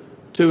 Peter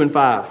 2 and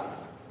 5.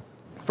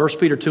 1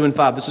 Peter 2 and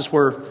 5, this is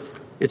where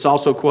it's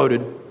also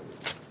quoted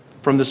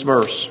from this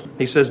verse.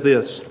 He says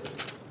this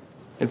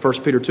in 1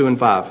 Peter 2 and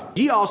 5.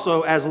 Ye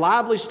also, as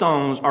lively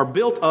stones, are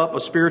built up a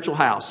spiritual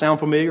house. Sound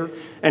familiar?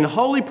 And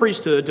holy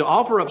priesthood to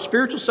offer up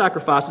spiritual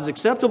sacrifices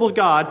acceptable to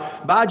God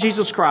by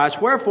Jesus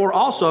Christ. Wherefore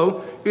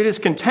also it is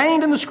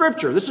contained in the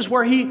Scripture. This is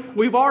where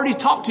we've already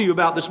talked to you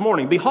about this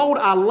morning. Behold,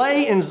 I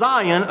lay in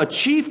Zion a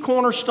chief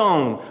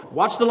cornerstone.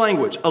 Watch the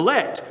language.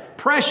 Elect,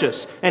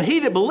 precious, and he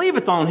that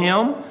believeth on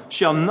Him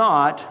shall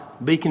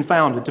not be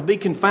confounded. To be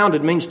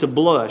confounded means to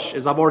blush,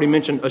 as I've already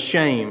mentioned,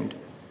 ashamed.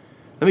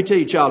 Let me tell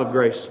you, child of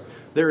grace,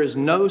 there is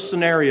no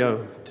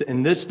scenario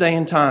in this day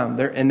and time,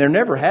 and there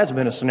never has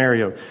been a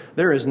scenario,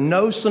 there is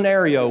no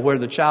scenario where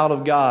the child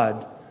of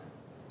God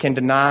can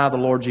deny the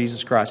Lord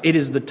Jesus Christ. It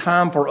is the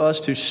time for us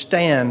to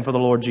stand for the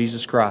Lord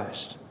Jesus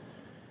Christ.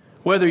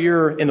 Whether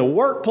you're in the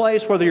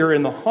workplace, whether you're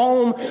in the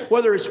home,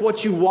 whether it's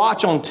what you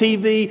watch on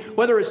TV,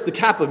 whether it's the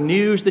type of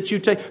news that you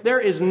take, there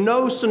is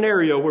no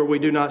scenario where we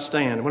do not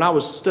stand. When I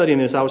was studying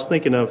this, I was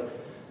thinking of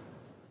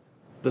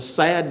the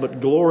sad but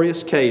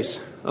glorious case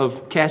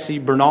of Cassie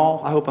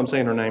Bernall. I hope I'm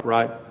saying her name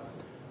right.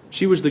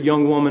 She was the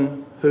young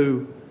woman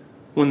who,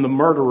 when the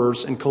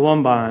murderers in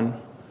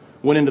Columbine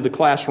went into the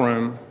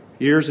classroom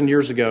years and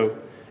years ago,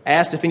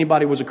 asked if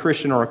anybody was a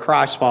Christian or a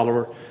Christ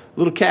follower,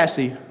 little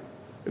Cassie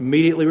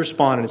immediately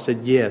responded and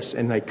said yes,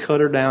 and they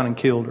cut her down and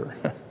killed her.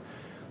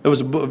 There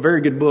was a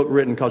very good book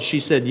written called She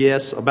Said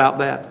Yes about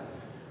that.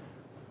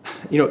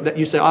 You know,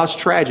 you say, oh, it's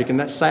tragic and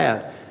that's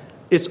sad.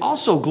 It's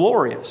also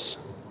glorious.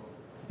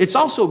 It's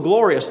also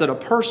glorious that a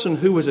person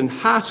who was in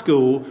high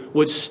school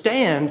would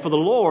stand for the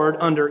Lord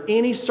under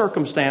any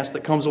circumstance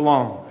that comes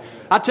along.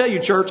 I tell you,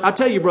 church, I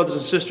tell you, brothers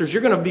and sisters,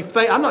 you're going to be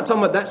I'm not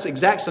talking about that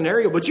exact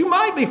scenario, but you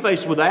might be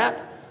faced with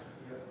that.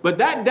 But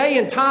that day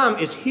and time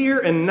is here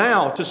and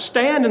now to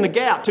stand in the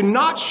gap, to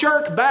not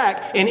shirk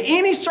back in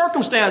any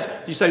circumstance.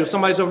 You say, well,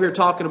 somebody's over here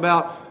talking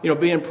about,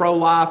 being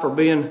pro-life or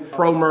being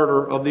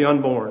pro-murder of the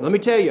unborn. Let me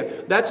tell you,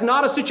 that's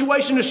not a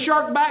situation to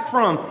shirk back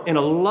from in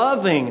a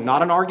loving,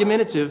 not an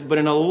argumentative, but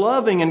in a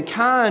loving and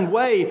kind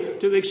way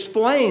to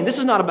explain. This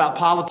is not about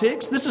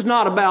politics. This is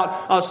not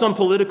about some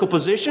political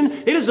position.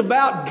 It is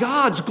about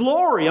God's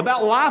glory,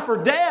 about life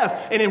or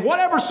death. And in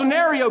whatever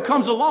scenario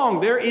comes along,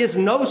 there is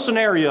no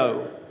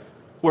scenario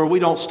where we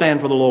don't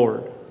stand for the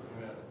Lord.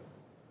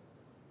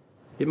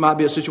 It might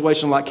be a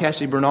situation like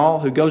Cassie Bernall,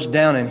 who goes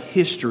down in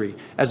history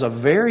as a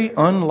very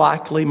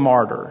unlikely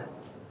martyr.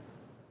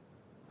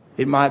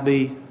 It might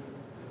be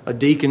a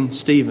deacon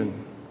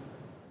Stephen,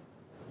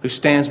 who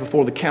stands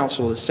before the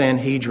council of the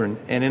Sanhedrin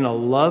and in a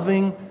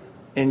loving,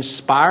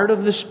 inspired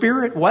of the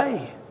Spirit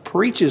way,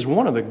 preaches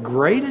one of the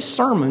greatest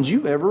sermons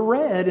you've ever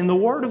read in the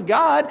Word of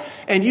God.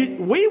 And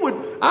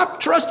I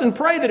trust and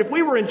pray that if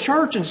we were in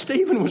church and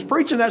Stephen was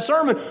preaching that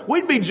sermon,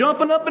 we'd be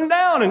jumping up and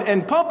down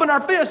and pumping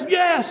our fists.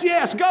 Yes,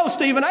 yes, go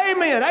Stephen,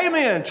 amen,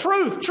 amen,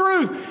 truth,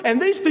 truth.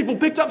 And these people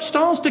picked up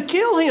stones to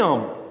kill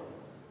him.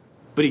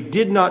 But he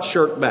did not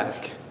shirk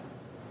back.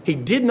 He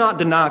did not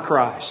deny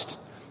Christ.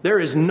 There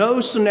is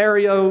no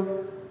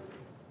scenario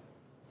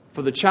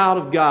for the child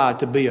of God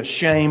to be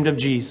ashamed of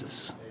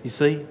Jesus. You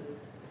see?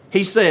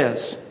 He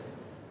says,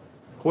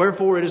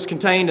 wherefore it is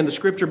contained in the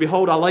Scripture,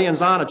 behold, I lay in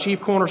Zion a chief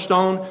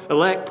cornerstone,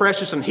 elect,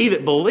 precious, and he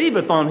that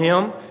believeth on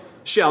Him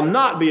shall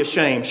not be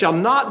ashamed, shall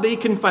not be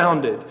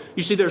confounded.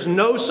 You see, there's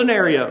no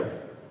scenario,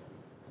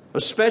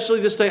 especially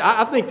this day.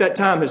 I think that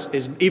time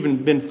has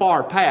even been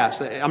far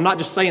past. I'm not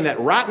just saying that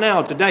right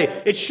now,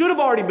 today. It should have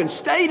already been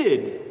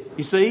stated,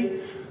 you see.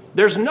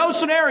 There's no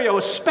scenario,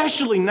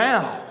 especially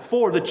now,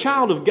 for the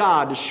child of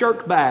God to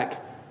shirk back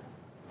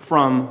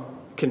from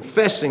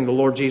confessing the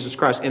Lord Jesus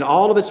Christ in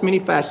all of its many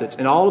facets,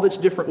 in all of its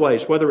different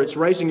ways, whether it's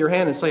raising your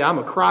hand and say, I'm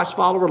a Christ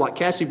follower like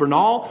Cassie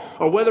Bernall,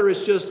 or whether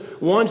it's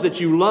just ones that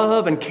you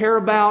love and care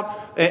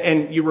about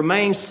and you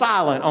remain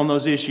silent on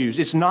those issues.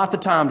 It's not the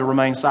time to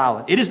remain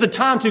silent. It is the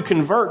time to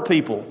convert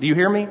people. Do you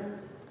hear me?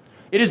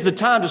 It is the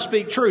time to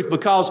speak truth,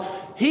 because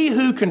he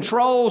who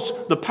controls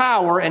the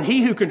power and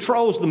he who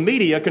controls the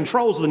media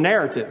controls the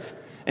narrative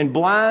and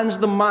blinds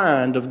the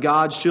mind of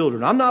God's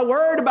children. I'm not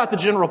worried about the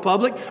general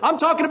public. I'm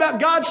talking about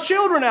God's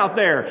children out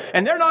there.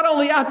 And they're not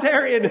only out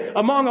there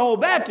among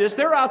Old Baptists,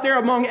 they're out there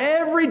among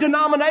every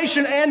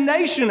denomination and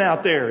nation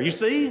out there. You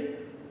see?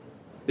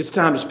 It's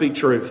time to speak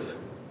truth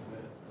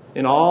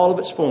in all of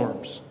its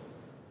forms.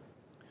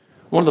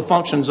 One of the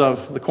functions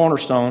of the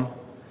cornerstone,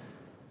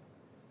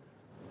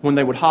 when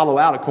they would hollow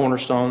out a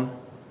cornerstone,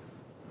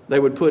 they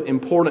would put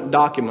important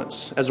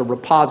documents as a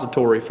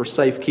repository for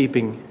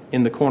safekeeping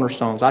in the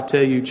cornerstones. I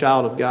tell you,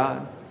 child of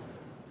God,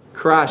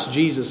 Christ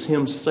Jesus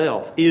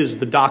Himself is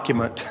the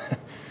document.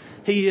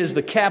 He is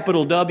the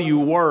capital W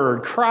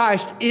word.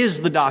 Christ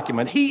is the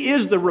document. He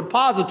is the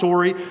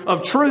repository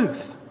of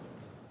truth.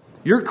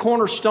 Your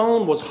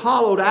cornerstone was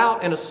hollowed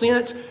out in a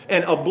sense,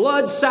 and a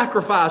blood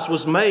sacrifice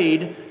was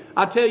made,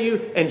 I tell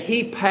you, and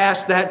He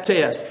passed that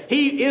test.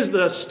 He is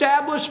the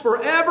established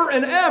forever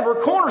and ever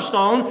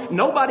cornerstone.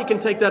 Nobody can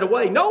take that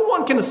away. No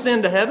one can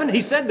ascend to heaven.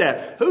 He said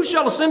that. Who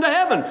shall ascend to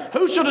heaven?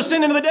 Who shall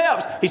descend into the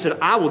depths? He said,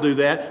 I will do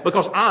that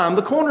because I'm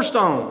the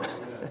cornerstone.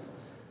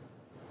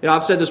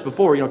 I've said this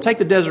before, take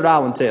the desert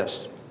island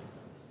test.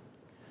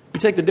 You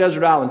take the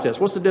desert island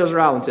test. What's the desert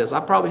island test? I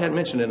probably hadn't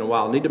mentioned it in a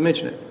while. I need to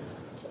mention it.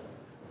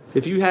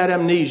 If you had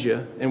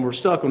amnesia and were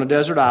stuck on a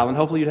desert island,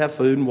 hopefully you'd have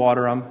food and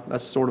water.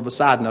 That's sort of a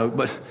side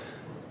note.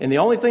 And the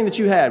only thing that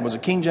you had was a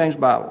King James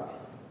Bible.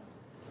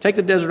 Take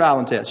the desert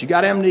island test. You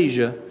got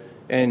amnesia,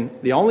 and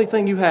the only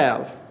thing you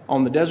have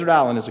on the desert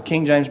island is a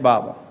King James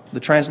Bible,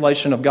 the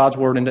translation of God's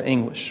Word into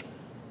English.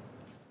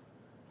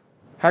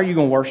 How are you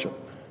going to worship?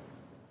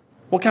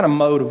 What kind of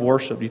mode of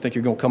worship do you think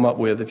you're going to come up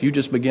with if you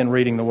just begin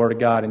reading the Word of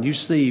God and you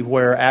see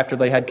where after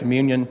they had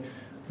communion,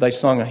 they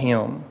sung a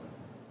hymn?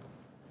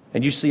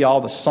 And you see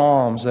all the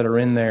psalms that are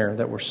in there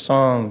that were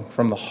sung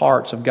from the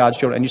hearts of God's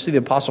children. And you see the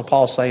Apostle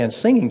Paul saying,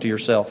 singing to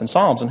yourself in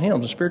psalms and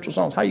hymns and spiritual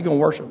songs. How are you going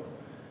to worship?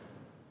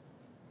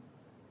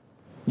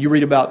 You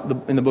read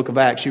about, in the book of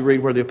Acts, you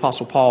read where the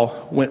Apostle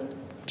Paul went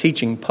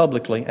teaching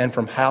publicly and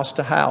from house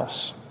to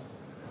house.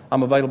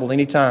 I'm available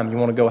anytime you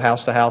want to go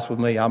house to house with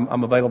me.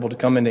 I'm available to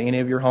come into any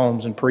of your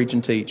homes and preach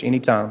and teach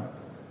anytime.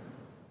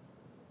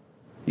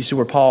 You see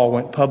where Paul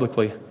went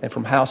publicly and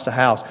from house to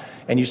house.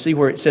 And you see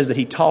where it says that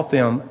he taught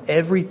them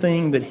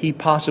everything that he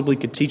possibly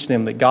could teach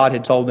them, that God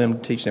had told them to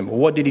teach them. Well,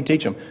 what did he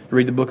teach them? You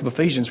read the book of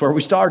Ephesians, where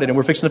we started and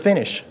we're fixing to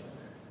finish.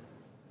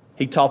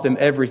 He taught them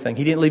everything.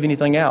 He didn't leave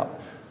anything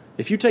out.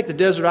 If you take the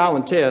desert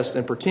island test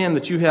and pretend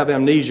that you have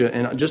amnesia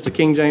and just a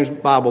King James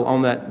Bible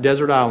on that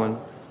desert island,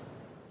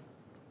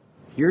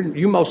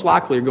 you most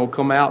likely are going to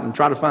come out and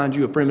try to find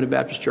you a Primitive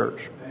Baptist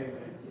church.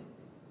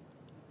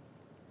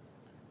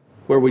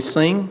 Where we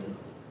sing,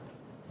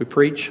 we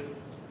preach,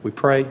 we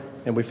pray,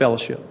 and we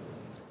fellowship.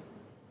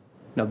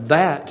 Now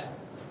that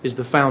is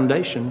the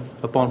foundation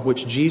upon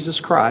which Jesus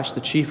Christ,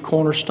 the chief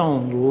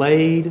cornerstone,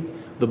 laid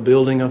the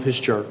building of His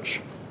church.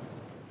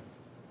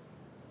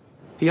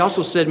 He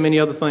also said many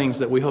other things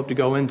that we hope to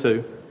go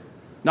into.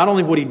 Not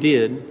only what He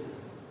did,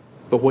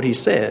 but what He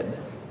said.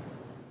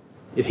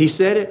 If He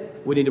said it,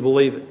 we need to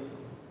believe it.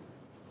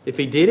 If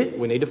He did it,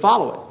 we need to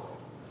follow it.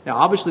 Now,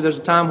 obviously, there's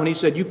a time when He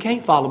said, you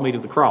can't follow me to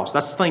the cross.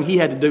 That's the thing He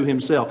had to do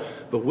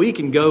Himself. But we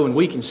can go and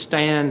we can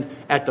stand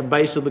at the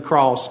base of the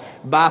cross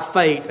by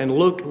faith and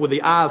look with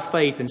the eye of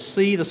faith and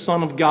see the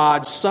Son of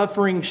God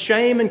suffering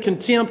shame and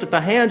contempt at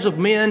the hands of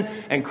men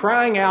and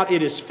crying out,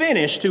 it is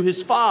finished, to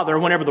His Father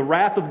whenever the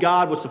wrath of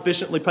God was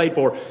sufficiently paid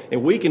for.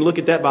 And we can look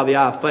at that by the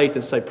eye of faith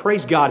and say,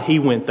 praise God, He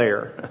went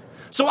there.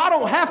 So I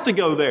don't have to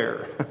go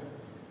there.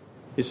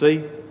 You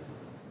see?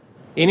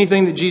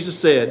 Anything that Jesus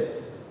said,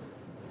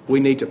 we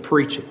need to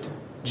preach it.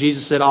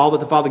 Jesus said, all that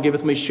the Father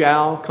giveth me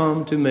shall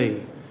come to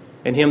me.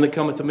 And him that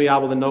cometh to me I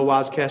will in no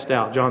wise cast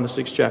out. John the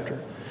 6th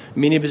chapter.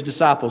 Many of His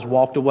disciples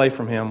walked away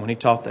from Him when He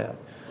taught that.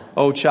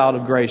 Oh, child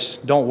of grace,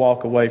 don't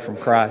walk away from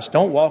Christ.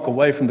 Don't walk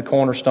away from the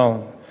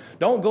cornerstone.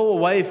 Don't go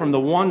away from the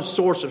one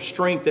source of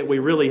strength that we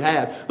really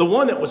have. The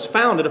one that was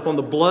founded upon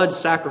the blood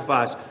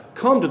sacrifice.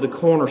 Come to the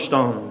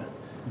cornerstone.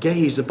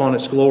 Gaze upon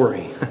its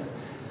glory.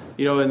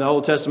 In the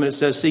Old Testament it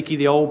says, seek ye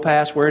the old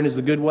paths wherein is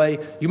the good way.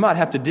 You might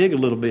have to dig a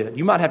little bit.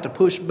 You might have to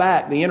push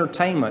back the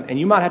entertainment. And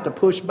you might have to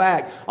push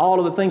back all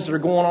of the things that are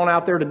going on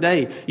out there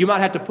today. You might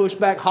have to push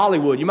back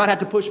Hollywood. You might have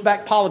to push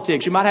back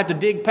politics. You might have to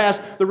dig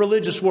past the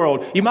religious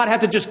world. You might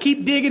have to just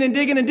keep digging and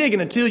digging and digging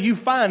until you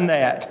find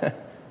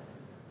that.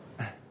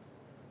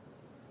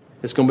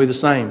 It's going to be the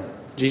same.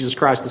 Jesus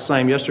Christ the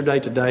same yesterday,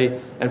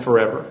 today, and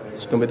forever.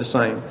 It's going to be the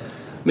same.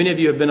 Many of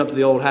you have been up to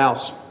the old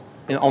house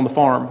on the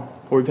farm,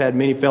 where we've had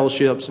many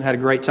fellowships and had a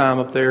great time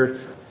up there.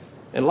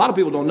 And a lot of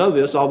people don't know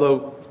this,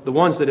 although the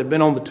ones that have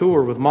been on the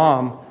tour with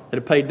Mom, that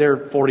have paid their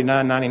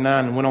 $49.99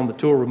 and went on the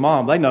tour with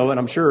Mom, they know it,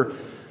 I'm sure.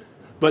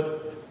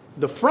 But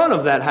the front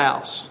of that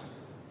house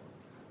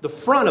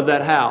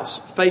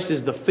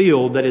faces the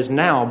field that is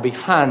now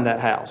behind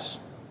that house.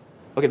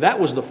 Okay, that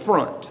was the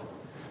front.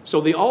 So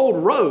the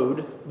old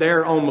road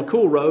there on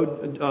McCool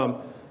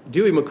Road,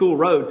 Dewey McCool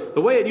Road,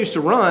 the way it used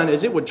to run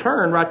is it would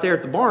turn right there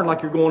at the barn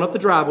like you're going up the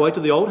driveway to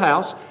the old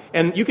house.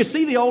 And you can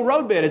see the old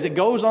roadbed as it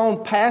goes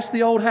on past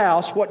the old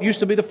house, what used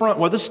to be the front,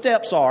 where the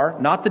steps are,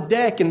 not the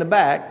deck in the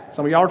back.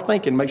 Some of y'all are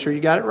thinking, make sure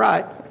you got it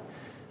right.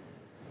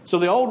 So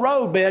the old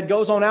roadbed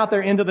goes on out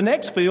there into the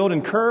next field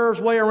and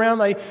curves way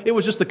around. It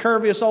was just the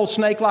curviest old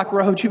snake-like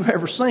road you've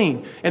ever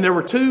seen. And there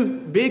were two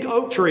big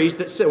oak trees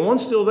that sit,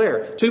 one's still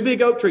there, two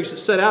big oak trees that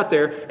sat out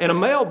there, and a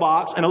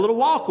mailbox and a little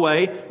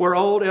walkway where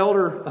old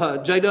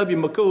Elder J.W.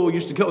 McCool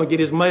used to go and get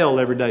his mail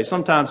every day.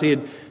 Sometimes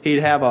he'd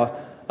have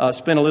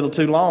spend a little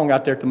too long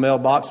out there at the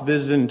mailbox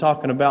visiting and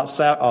talking about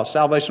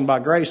salvation by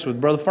grace with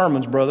Brother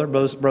Furman's brother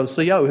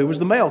C.O., who was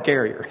the mail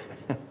carrier.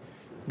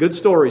 Good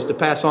stories to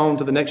pass on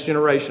to the next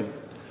generation.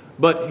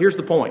 But here's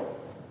the point.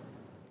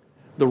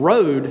 the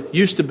road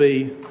used to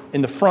be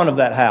in the front of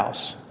that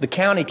house. The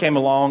county came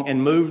along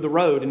and moved the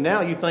road. And now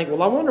you think,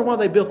 well, I wonder why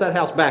they built that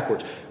house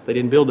backwards. They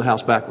didn't build the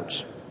house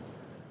backwards.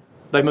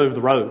 They moved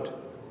the road.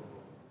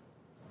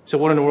 So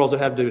what in the world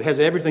does it have to do? It has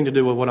everything to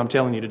do with what I'm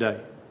telling you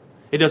today.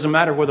 It doesn't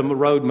matter where the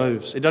road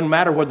moves. It doesn't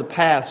matter where the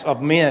paths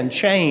of men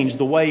change,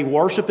 the way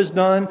worship is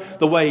done,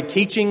 the way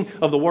teaching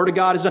of the Word of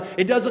God is done.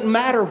 It doesn't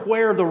matter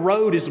where the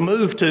road is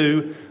moved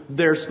to.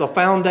 There's the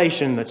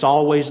foundation that's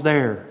always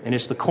there, and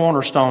it's the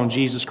cornerstone,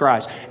 Jesus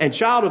Christ. And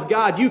child of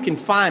God, you can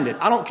find it.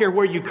 I don't care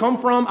where you come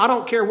from. I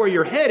don't care where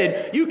you're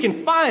headed. You can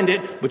find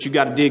it, but you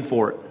got to dig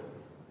for it.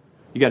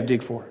 You got to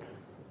dig for it.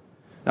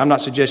 Now, I'm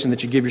not suggesting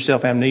that you give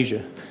yourself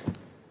amnesia,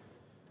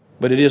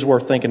 but it is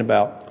worth thinking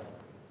about.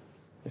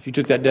 If you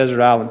took that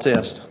desert island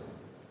test,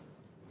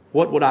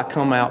 what would I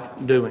come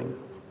out doing?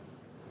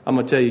 I'm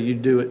going to tell you,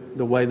 you'd do it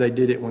the way they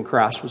did it when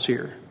Christ was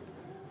here.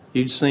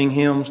 You'd sing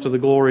hymns to the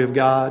glory of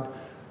God.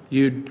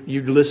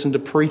 You'd listen to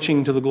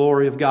preaching to the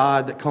glory of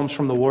God that comes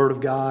from the Word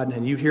of God.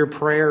 And you'd hear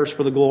prayers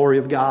for the glory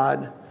of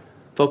God,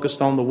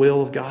 focused on the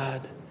will of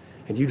God.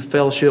 And you'd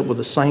fellowship with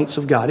the saints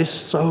of God. It's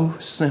so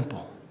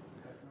simple.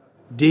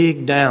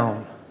 Dig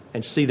down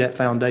and see that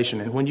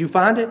foundation. And when you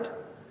find it,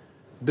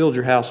 build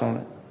your house on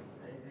it.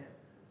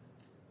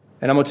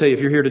 And I'm going to tell you, if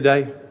you're here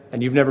today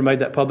and you've never made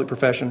that public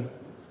profession,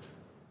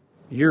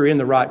 you're in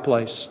the right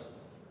place.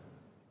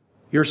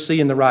 You're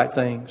seeing the right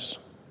things.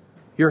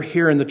 You're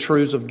hearing the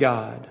truths of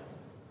God.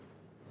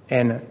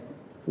 And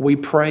we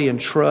pray and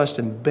trust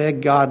and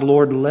beg God,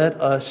 Lord, let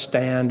us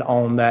stand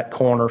on that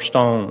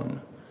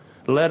cornerstone.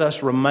 Let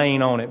us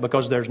remain on it,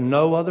 because there's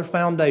no other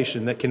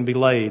foundation that can be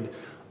laid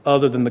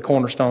other than the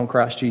cornerstone,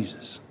 Christ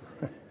Jesus.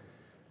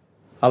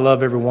 I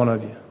love every one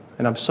of you.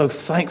 And I'm so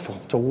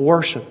thankful to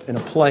worship in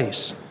a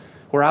place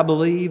where I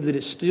believe that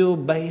it's still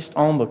based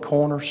on the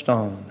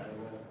cornerstone.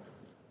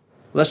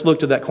 Let's look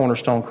to that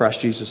cornerstone,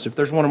 Christ Jesus. If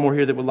there's one or more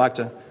here that would like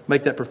to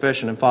make that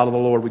profession and follow the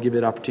Lord, we give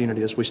you that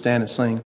opportunity as we stand and sing.